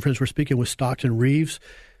introduction, friends, we're speaking with Stockton Reeves.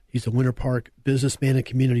 He's a Winter Park businessman and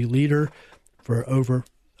community leader for over,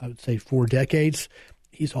 I would say, 4 decades.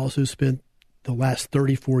 He's also spent the last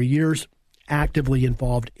 34 years actively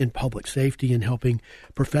involved in public safety and helping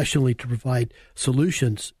professionally to provide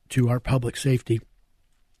solutions to our public safety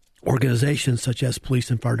organizations such as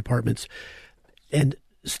police and fire departments. And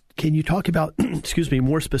can you talk about,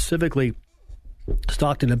 more specifically,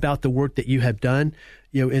 Stockton, about the work that you have done,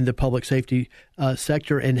 in the public safety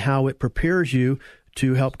sector and how it prepares you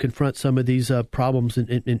to help confront some of these problems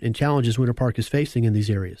and challenges Winter Park is facing in these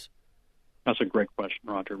areas? That's a great question,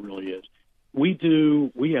 Roger. It really is.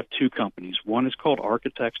 We have 2 companies. One is called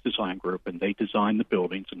Architects Design Group, and they design the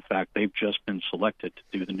buildings. In fact, they've just been selected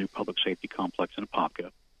to do the new public safety complex in Apopka.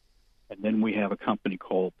 And then we have a company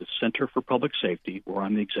called the Center for Public Safety, where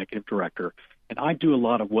I'm the executive director, and I do a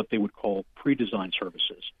lot of what they would call pre-design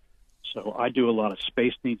services. So I do a lot of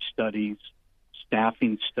space needs studies,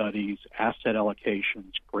 staffing studies, asset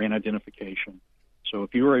allocations, grant identification. So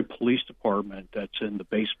if you're a police department that's in the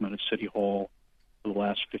basement of City Hall for the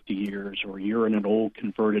last 50 years, or you're in an old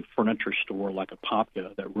converted furniture store like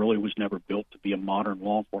Apopka that really was never built to be a modern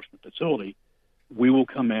law enforcement facility, we will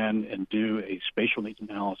come in and do a spatial needs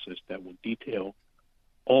analysis that will detail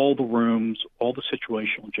all the rooms, all the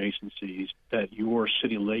situational adjacencies that your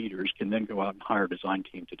city leaders can then go out and hire a design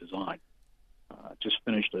team to design. Just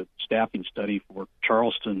finished a staffing study for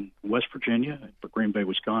Charleston, West Virginia, and for Green Bay,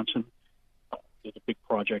 Wisconsin. Did a big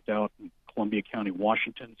project out in Columbia County,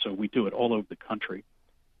 Washington. So we do it all over the country.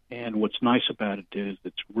 And what's nice about it is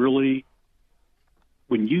it's really,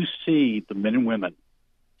 when you see the men and women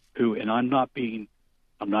who, and I'm not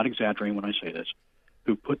exaggerating when I say this,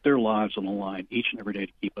 who put their lives on the line each and every day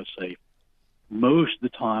to keep us safe, most of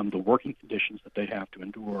the time the working conditions that they have to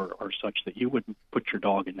endure are such that you wouldn't put your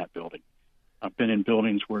dog in that building. I've been in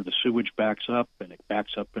buildings where the sewage backs up and it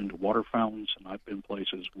backs up into water fountains, and I've been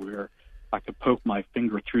places where I could poke my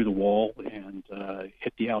finger through the wall and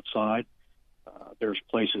hit the outside. There's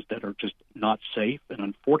places that are just not safe, and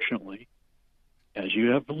unfortunately, as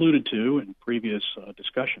you have alluded to in previous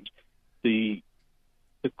discussions, the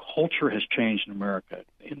culture has changed in America.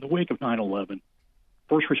 In the wake of 9/11,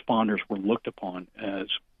 first responders were looked upon as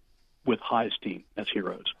with high esteem as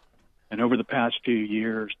heroes. And over the past few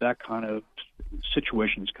years, that kind of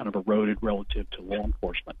situation has kind of eroded relative to law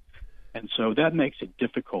enforcement. And so that makes it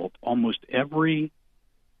difficult. Almost every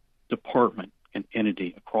department and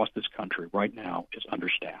entity across this country right now is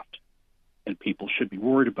understaffed. And people should be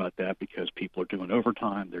worried about that because people are doing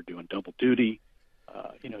overtime, they're doing double duty,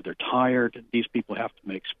 they're tired, and these people have to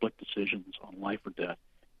make split decisions on life or death.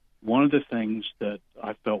 One of the things that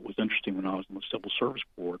I felt was interesting when I was on the Civil Service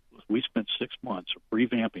Board was we spent 6 months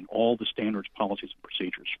revamping all the standards, policies, and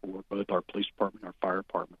procedures for both our police department and our fire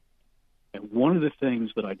department. And one of the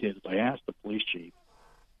things that I did is I asked the police chief,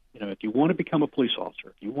 if you want to become a police officer,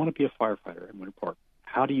 if you want to be a firefighter in Winter Park,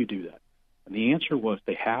 how do you do that? And the answer was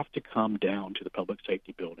they have to come down to the public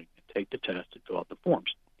safety building and take the test and fill out the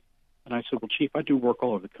forms. And I said, well, Chief, I do work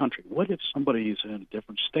all over the country. What if somebody is in a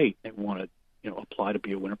different state and they want to apply to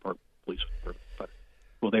be a Winter Park police firefighter?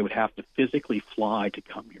 Well, they would have to physically fly to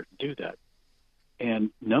come here to do that. And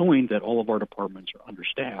knowing that all of our departments are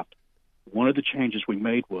understaffed, one of the changes we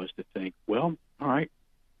made was to think, well, all right,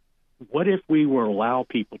 what if we were allow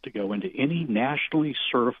people to go into any nationally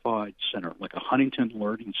certified center, like a Huntington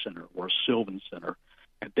Learning Center or a Sylvan Center,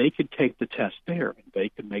 and they could take the test there and they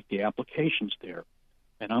could make the applications there.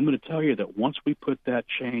 And I'm going to tell you that once we put that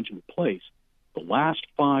change in place, the last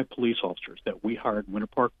 5 police officers that we hired in Winter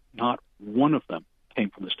Park, not one of them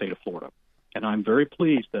came from the state of Florida. And I'm very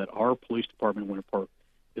pleased that our police department in Winter Park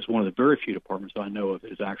is one of the very few departments I know of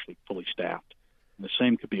that is actually fully staffed. And the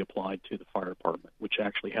same could be applied to the fire department, which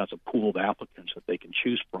actually has a pool of applicants that they can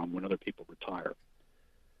choose from when other people retire.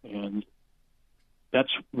 And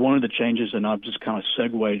that's one of the changes, and I'll just kind of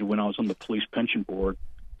segue to when I was on the police pension board.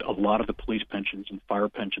 A lot of the police pensions and fire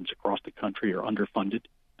pensions across the country are underfunded,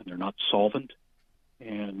 and they're not solvent.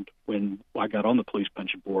 And when I got on the police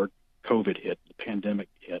pension board, COVID hit, the pandemic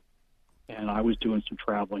hit, and I was doing some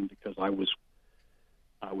traveling because I was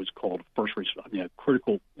called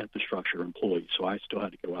critical infrastructure employee, so I still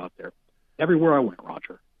had to go out there. Everywhere I went,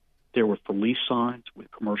 Roger, there were for lease signs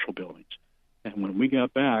with commercial buildings. And when we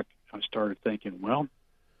got back, I started thinking, well,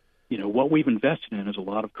 what we've invested in is a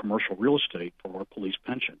lot of commercial real estate for our police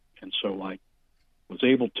pension. And so I was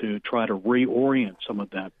able to try to reorient some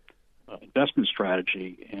of that investment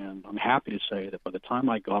strategy. And I'm happy to say that by the time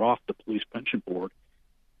I got off the police pension board,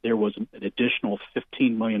 there was an additional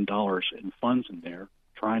 $15 million in funds in there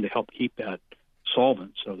trying to help keep that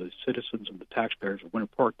solvent so the citizens and the taxpayers of Winter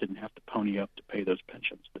Park didn't have to pony up to pay those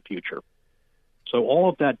pensions in the future. So all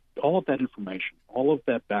of that information, all of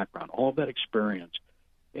that background, all of that experience,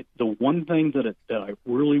 the one thing that I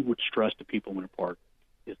really would stress to people in Winter Park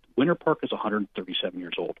is Winter Park is 137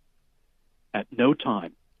 years old. At no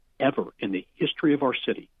time ever in the history of our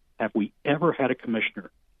city have we ever had a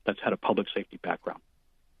commissioner that's had a public safety background.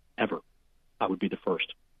 Ever. I would be the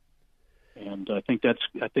first. And I think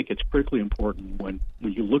it's critically important when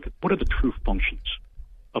you look at what are the true functions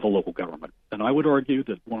of a local government. And I would argue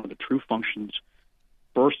that one of the true functions,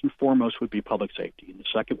 first and foremost, would be public safety, and the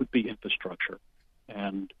second would be infrastructure.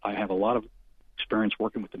 And I have a lot of experience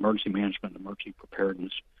working with emergency management and emergency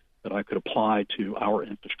preparedness that I could apply to our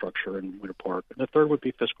infrastructure in Winter Park. And the third would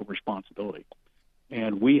be fiscal responsibility.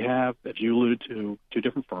 And we have, as you alluded to, two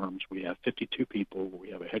different firms. We have 52 people.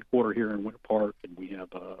 We have a headquarter here in Winter Park, and we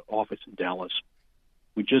have an office in Dallas.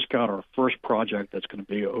 We just got our first project that's going to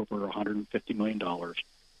be over $150 million.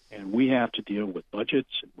 And we have to deal with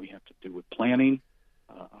budgets, and we have to deal with planning.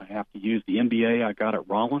 I have to use the MBA I got at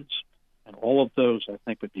Rollins. And all of those, I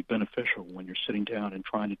think, would be beneficial when you're sitting down and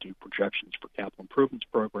trying to do projections for capital improvements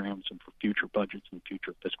programs and for future budgets and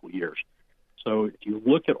future fiscal years. So if you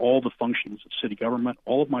look at all the functions of city government,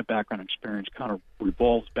 all of my background experience kind of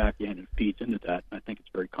revolves back in and feeds into that, and I think it's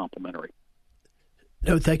very complementary.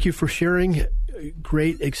 No, thank you for sharing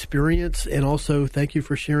great experience, and also thank you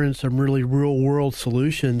for sharing some really real-world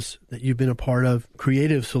solutions that you've been a part of,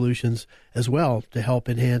 creative solutions as well, to help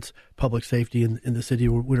enhance public safety in the city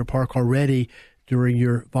of Winter Park already during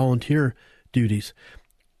your volunteer duties.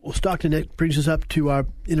 Well, Stockton, that brings us up to our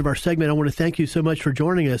end of our segment. I want to thank you so much for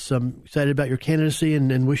joining us. I'm excited about your candidacy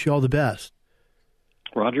and wish you all the best.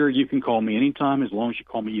 Roger, you can call me anytime as long as you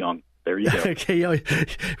call me young. There you go. Okay.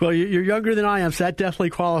 Well, you're younger than I am, so that definitely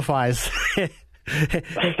qualifies.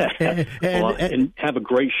 and have a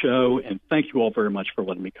great show, and thank you all very much for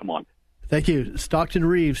letting me come on. Thank you. Stockton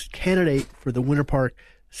Reeves, candidate for the Winter Park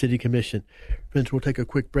City Commission. Friends, we'll take a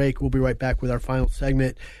quick break. We'll be right back with our final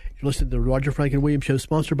segment. You're listening to the Roger Franklin Williams Show,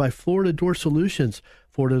 sponsored by Florida Door Solutions.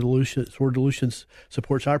 Florida Solutions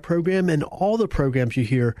supports our program and all the programs you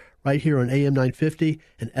hear right here on AM 950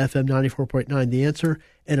 and FM 94.9, The Answer,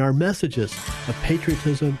 and our messages of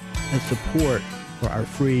patriotism and support for our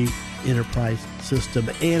free enterprise system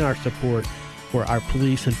and our support for our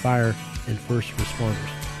police and fire and first responders.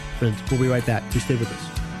 Friends, we'll be right back. Please stay with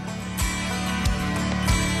us.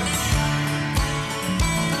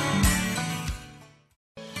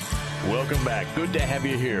 Welcome back. Good to have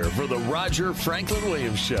you here for the Roger Franklin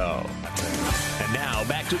Williams Show. And now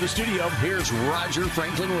back to the studio. Here's Roger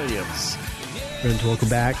Franklin Williams. Friends, welcome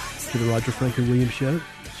back to the Roger Franklin Williams Show.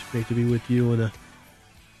 It's great to be with you on a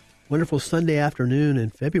wonderful Sunday afternoon in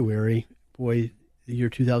February. Boy, the year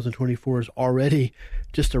 2024 is already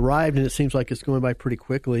just arrived, and it seems like it's going by pretty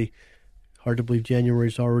quickly. Hard to believe January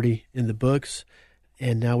is already in the books,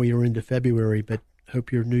 and now we are into February, but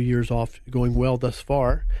hope your New Year's off going well thus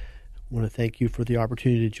far. I want to thank you for the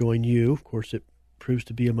opportunity to join you. Of course, it proves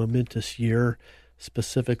to be a momentous year,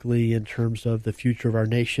 specifically in terms of the future of our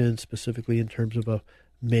nation, specifically in terms of a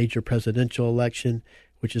major presidential election,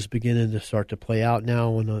 which is beginning to start to play out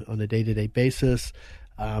now on a day-to-day basis.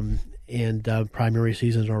 And primary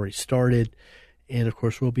season has already started. And, of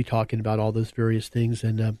course, we'll be talking about all those various things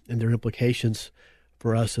and their implications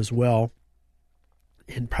for us as well.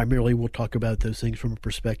 And primarily we'll talk about those things from a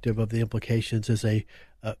perspective of the implications as they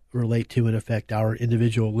relate to and affect our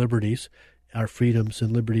individual liberties, our freedoms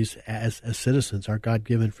and liberties as citizens, our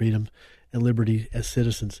God-given freedom and liberty as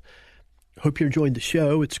citizens. Hope you're enjoying the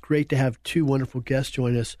show. It's great to have two wonderful guests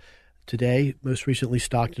join us today. Most recently,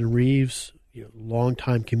 Stockton Reeves,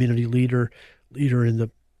 longtime community leader in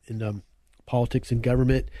the politics and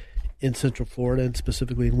government in Central Florida and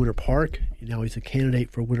specifically in Winter Park. Now he's a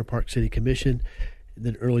candidate for Winter Park City Commission. And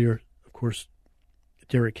then earlier, of course,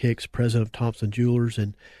 Derek Hicks, president of Thompson Jewelers,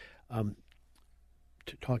 and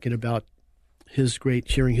talking about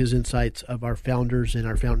sharing his insights of our founders and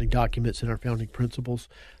our founding documents and our founding principles,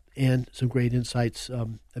 and some great insights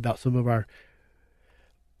about some of our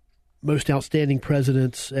most outstanding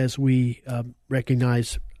presidents as we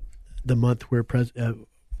recognize the month where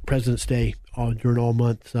President's Day during all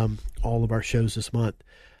month, all of our shows this month.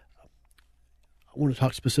 I want to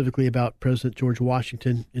talk specifically about President George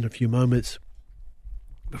Washington in a few moments.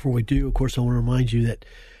 Before we do, of course, I want to remind you that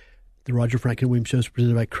the Roger Franklin Williams Show is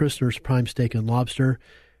presented by Christner's Prime Steak and Lobster.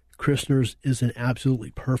 Christner's is an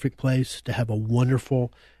absolutely perfect place to have a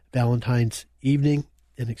wonderful Valentine's evening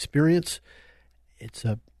and experience. It's,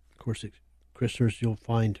 of course, at Christner's you'll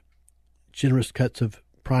find generous cuts of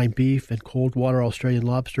prime beef and cold water Australian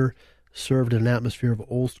lobster served in an atmosphere of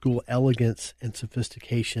old school elegance and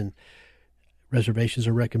sophistication. Reservations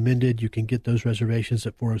are recommended. You can get those reservations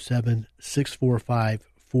at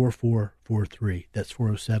 407-645-4443. That's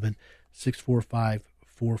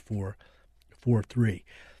 407-645-4443.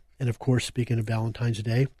 And of course, speaking of Valentine's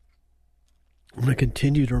Day, I'm going to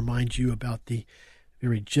continue to remind you about the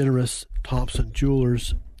very generous Thompson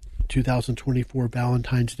Jewelers 2024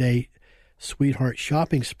 Valentine's Day Sweetheart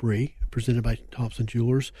Shopping Spree presented by Thompson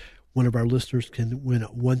Jewelers. One of our listeners can win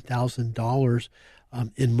 $1,000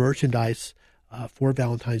 in merchandise for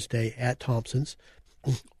Valentine's Day at Thompson's.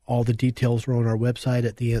 All the details are on our website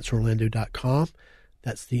at theanswerorlando.com.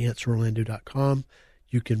 That's theanswerorlando.com.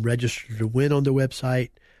 You can register to win on the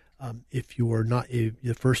website. If you are not,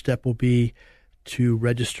 the first step will be to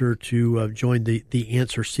register to join the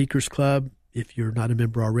Answer Seekers Club. If you're not a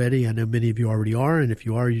member already, I know many of you already are, and if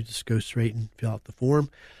you are, you just go straight and fill out the form.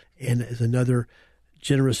 And as another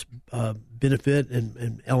generous benefit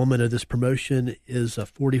and element of this promotion is a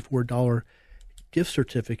 $44 gift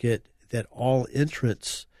certificate that all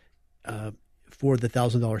entrants for the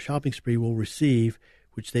 $1,000 shopping spree will receive,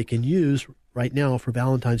 which they can use right now for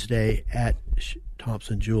Valentine's Day at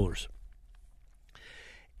Thompson Jewelers.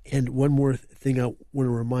 And one more thing I want to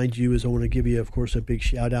remind you is I want to give you, of course, a big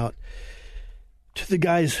shout out to the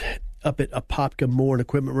guys up at Apopka Mower and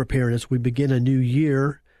Equipment Repair. And as we begin a new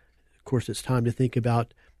year, of course, it's time to think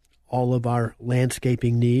about all of our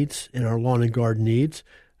landscaping needs and our lawn and garden needs.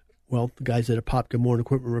 Well, the guys at Apopka Mower and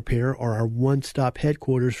Equipment Repair are our one-stop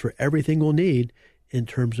headquarters for everything we'll need in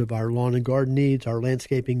terms of our lawn and garden needs, our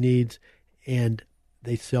landscaping needs, and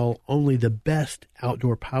they sell only the best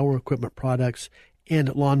outdoor power equipment products and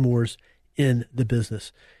lawnmowers in the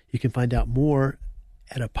business. You can find out more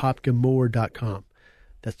at apopkamower.com.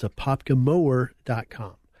 That's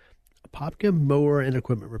apopkamower.com. Apopka Mower and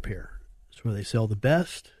Equipment Repair is where they sell the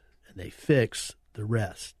best and they fix the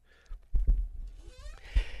rest.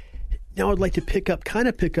 Now I'd like to pick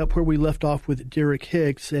up where we left off with Derek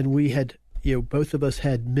Hicks, and we had, both of us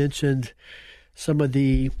had mentioned some of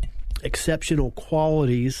the exceptional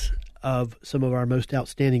qualities of some of our most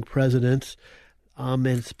outstanding presidents,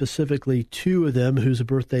 and specifically two of them whose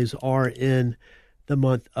birthdays are in the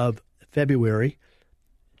month of February,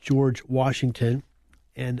 George Washington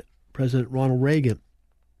and President Ronald Reagan.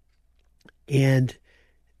 And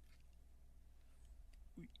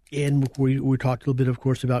we talked a little bit, of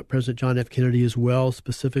course, about President John F. Kennedy as well,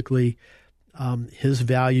 specifically his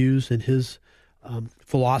values and his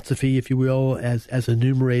philosophy, if you will, as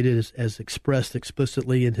enumerated, as expressed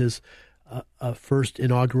explicitly in his first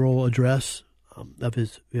inaugural address of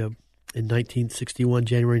his in 1961,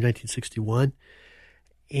 January 1961.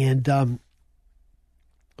 And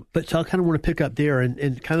but so I kind of want to pick up there, and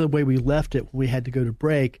kind of the way we left it when we had to go to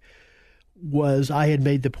break was I had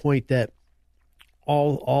made the point that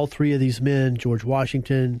all three of these men, George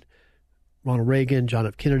Washington, Ronald Reagan, John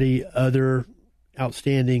F. Kennedy, other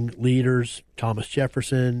outstanding leaders, Thomas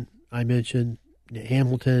Jefferson, I mentioned,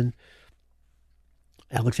 Hamilton,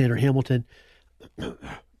 Alexander Hamilton,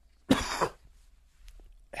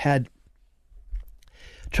 had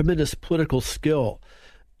tremendous political skill.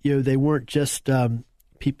 They weren't just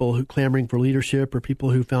people who clamoring for leadership or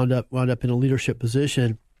people who wound up in a leadership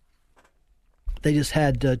position. They just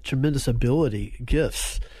had tremendous ability,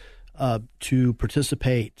 gifts to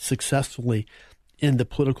participate successfully in the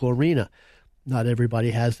political arena. Not everybody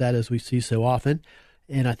has that, as we see so often,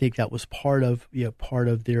 and I think that was part of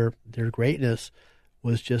their greatness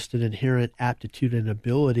was just an inherent aptitude and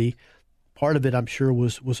ability. Part of it, I'm sure,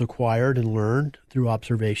 was acquired and learned through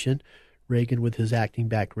observation. Reagan with his acting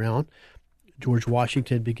background. George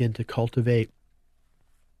Washington began to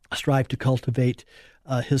strive to cultivate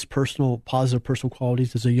his positive personal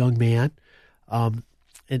qualities as a young man.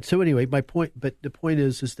 And so anyway, the point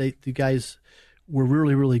is the guys were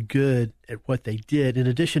really, really good at what they did. In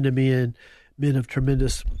addition to being men of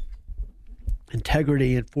tremendous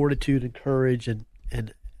integrity and fortitude and courage and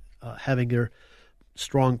having their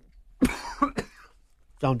strong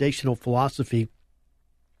foundational philosophy,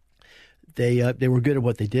 they were good at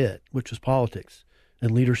what they did, which was politics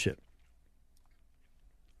and leadership.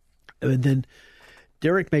 And then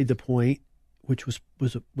Derek made the point, which was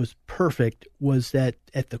perfect, was that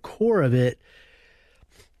at the core of it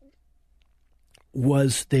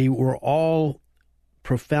was they were all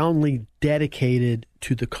profoundly dedicated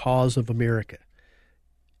to the cause of America.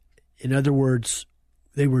 In other words,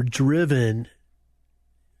 they were driven,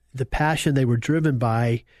 the passion they were driven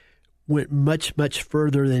by went much, much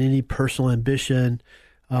further than any personal ambition,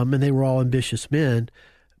 and they were all ambitious men,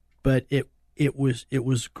 but it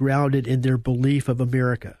was grounded in their belief of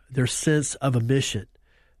America, their sense of a mission,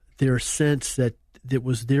 their sense that it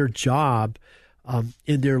was their job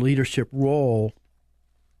in their leadership role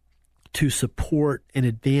to support and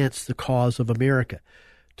advance the cause of America,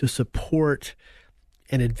 to support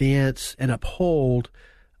and advance and uphold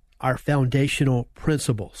our foundational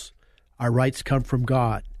principles. Our rights come from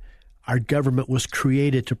God. Our government was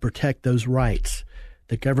created to protect those rights.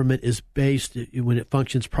 The government is based, when it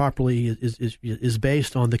functions properly, is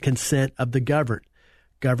based on the consent of the governed.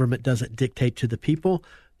 Government doesn't dictate to the people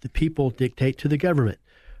dictate to the government.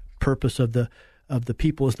 Purpose of the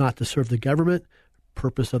people is not to serve the government.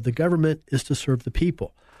 Purpose of the government is to serve the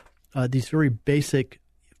people. These very basic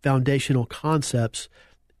foundational concepts,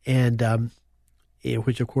 and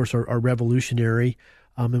which of course are revolutionary,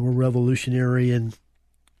 and were revolutionary in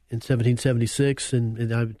 1776,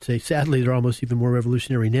 and I would say sadly they're almost even more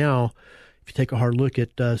revolutionary now. If you take a hard look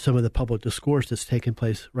at some of the public discourse that's taking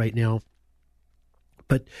place right now.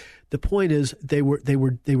 But the point is, they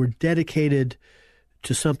were dedicated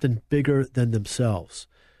to something bigger than themselves.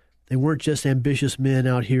 They weren't just ambitious men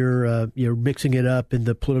out here, mixing it up in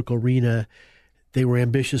the political arena. They were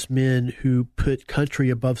ambitious men who put country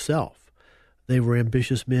above self. They were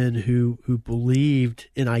ambitious men who believed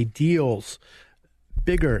in ideals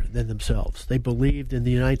bigger than themselves. They believed in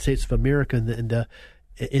the United States of America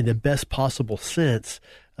in the best possible sense,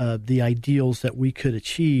 the ideals that we could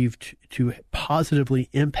achieve to positively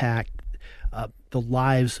impact the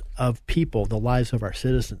lives of people, the lives of our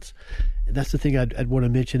citizens. And that's the thing I'd want to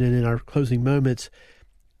mention, and in our closing moments,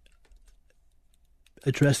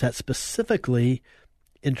 address that specifically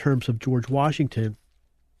in terms of George Washington.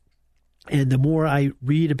 And the more I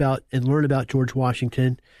read about and learn about George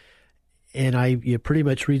Washington, and I pretty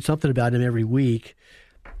much read something about him every week,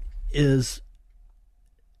 is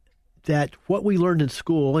that what we learned in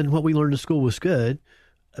school, and what we learned in school was good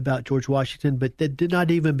about George Washington, but that did not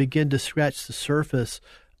even begin to scratch the surface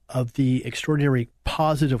of the extraordinary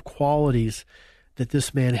positive qualities that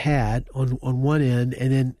this man had on one end,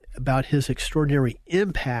 and then about his extraordinary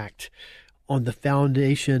impact on the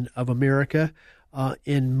foundation of America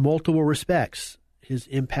in multiple respects. His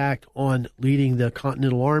impact on leading the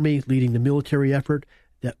Continental Army, leading the military effort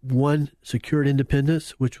that secured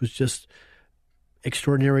independence, which was just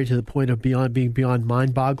extraordinary to the point of being beyond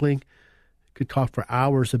mind-boggling. Could talk for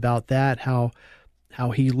hours about that, how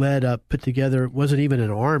he put together, it wasn't even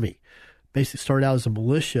an army. Basically started out as a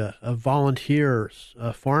militia of volunteers,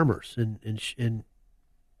 farmers and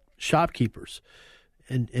shopkeepers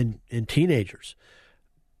and teenagers.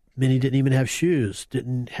 Many didn't even have shoes,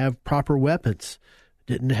 didn't have proper weapons,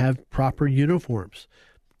 didn't have proper uniforms,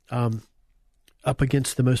 up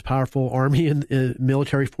against the most powerful army and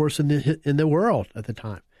military force in the world at the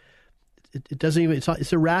time. It doesn't even.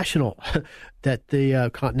 It's irrational that the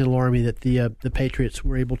Continental Army, that the Patriots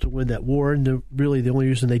were able to win that war, and really the only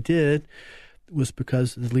reason they did was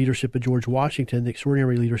because of the leadership of George Washington, the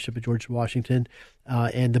extraordinary leadership of George Washington,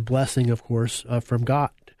 and the blessing, of course, from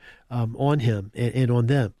God on him and on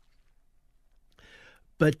them.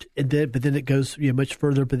 But then it goes much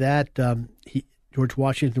further. But that George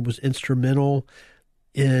Washington was instrumental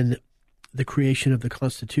in the creation of the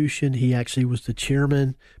Constitution. He actually was the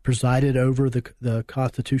chairman, presided over the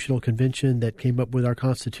Constitutional Convention that came up with our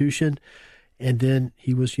Constitution, and then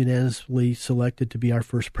he was unanimously selected to be our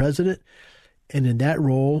first president. And in that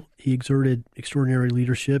role, he exerted extraordinary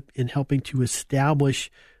leadership in helping to establish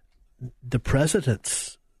the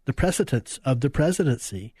precedents of the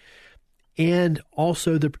presidency, and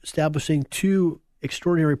also establishing two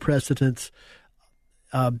extraordinary precedents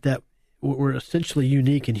that were essentially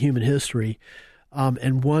unique in human history.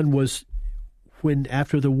 And one was when,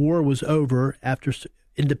 after the war was over, after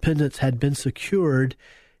independence had been secured,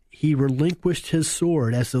 he relinquished his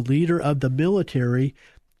sword. As the leader of the military,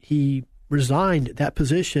 he resigned that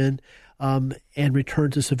position and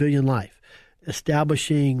returned to civilian life,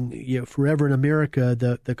 establishing forever in America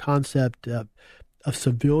the concept of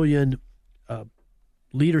civilian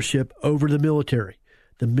leadership over the military.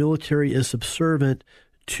 The military is subservient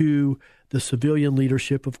to the civilian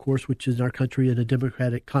leadership, of course, which in our country in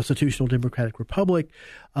a constitutional democratic republic,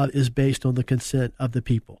 is based on the consent of the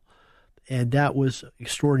people. And that was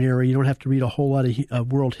extraordinary. You don't have to read a whole lot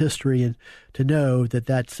of world history and to know that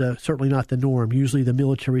that's certainly not the norm. Usually the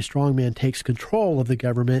military strongman takes control of the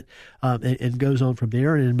government and goes on from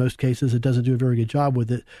there. And in most cases, it doesn't do a very good job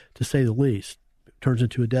with it, to say the least. It turns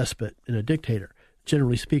into a despot and a dictator,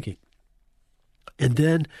 generally speaking. And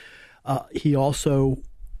then he also,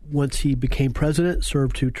 once he became president,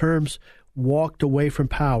 served 2 terms, walked away from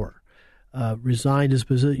power. Resigned his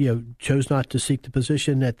position, chose not to seek the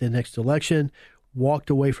position at the next election, walked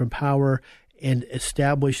away from power, and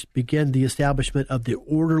began the establishment of the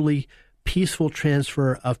orderly, peaceful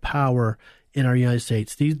transfer of power in our United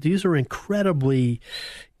States. These are incredibly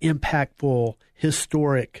impactful,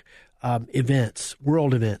 historic events,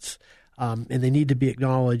 world events, and they need to be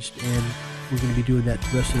acknowledged, and we're going to be doing that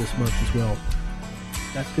the rest of this month as well.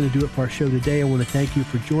 That's going to do it for our show today. I want to thank you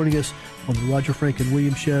for joining us on the Roger Franklin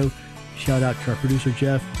Williams Show. Shout out to our producer,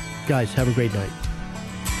 Jeff. Guys, have a great night.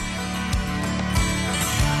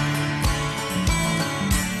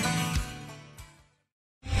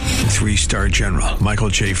 Three-star General Michael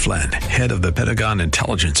J. Flynn, head of the Pentagon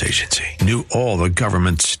Intelligence Agency, knew all the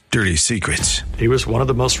government's dirty secrets. He was one of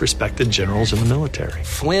the most respected generals in the military.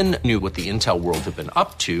 Flynn knew what the intel world had been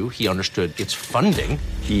up to. He understood its funding.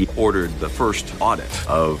 He ordered the first audit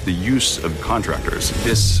of the use of contractors.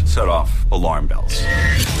 This set off alarm bells.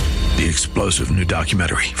 The explosive new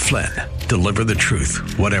documentary, Flynn, Deliver the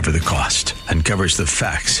Truth, Whatever the Cost, uncovers the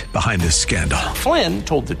facts behind this scandal. Flynn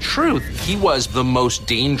told the truth. He was the most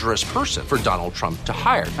dangerous person for Donald Trump to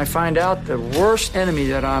hire. I find out the worst enemy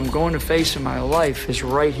that I'm going to face in my life is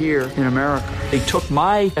right here in America. They took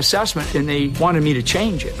my assessment and they wanted me to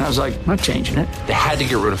change it. And I was like, I'm not changing it. They had to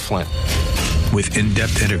get rid of Flynn. With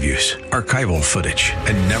in-depth interviews, archival footage,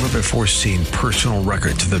 and never-before-seen personal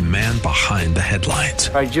records of the man behind the headlines.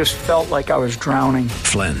 I just felt like I was drowning.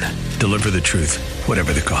 Flynn, Deliver the Truth,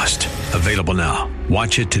 Whatever the Cost. Available now.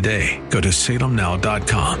 Watch it today. Go to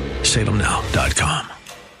salemnow.com. salemnow.com.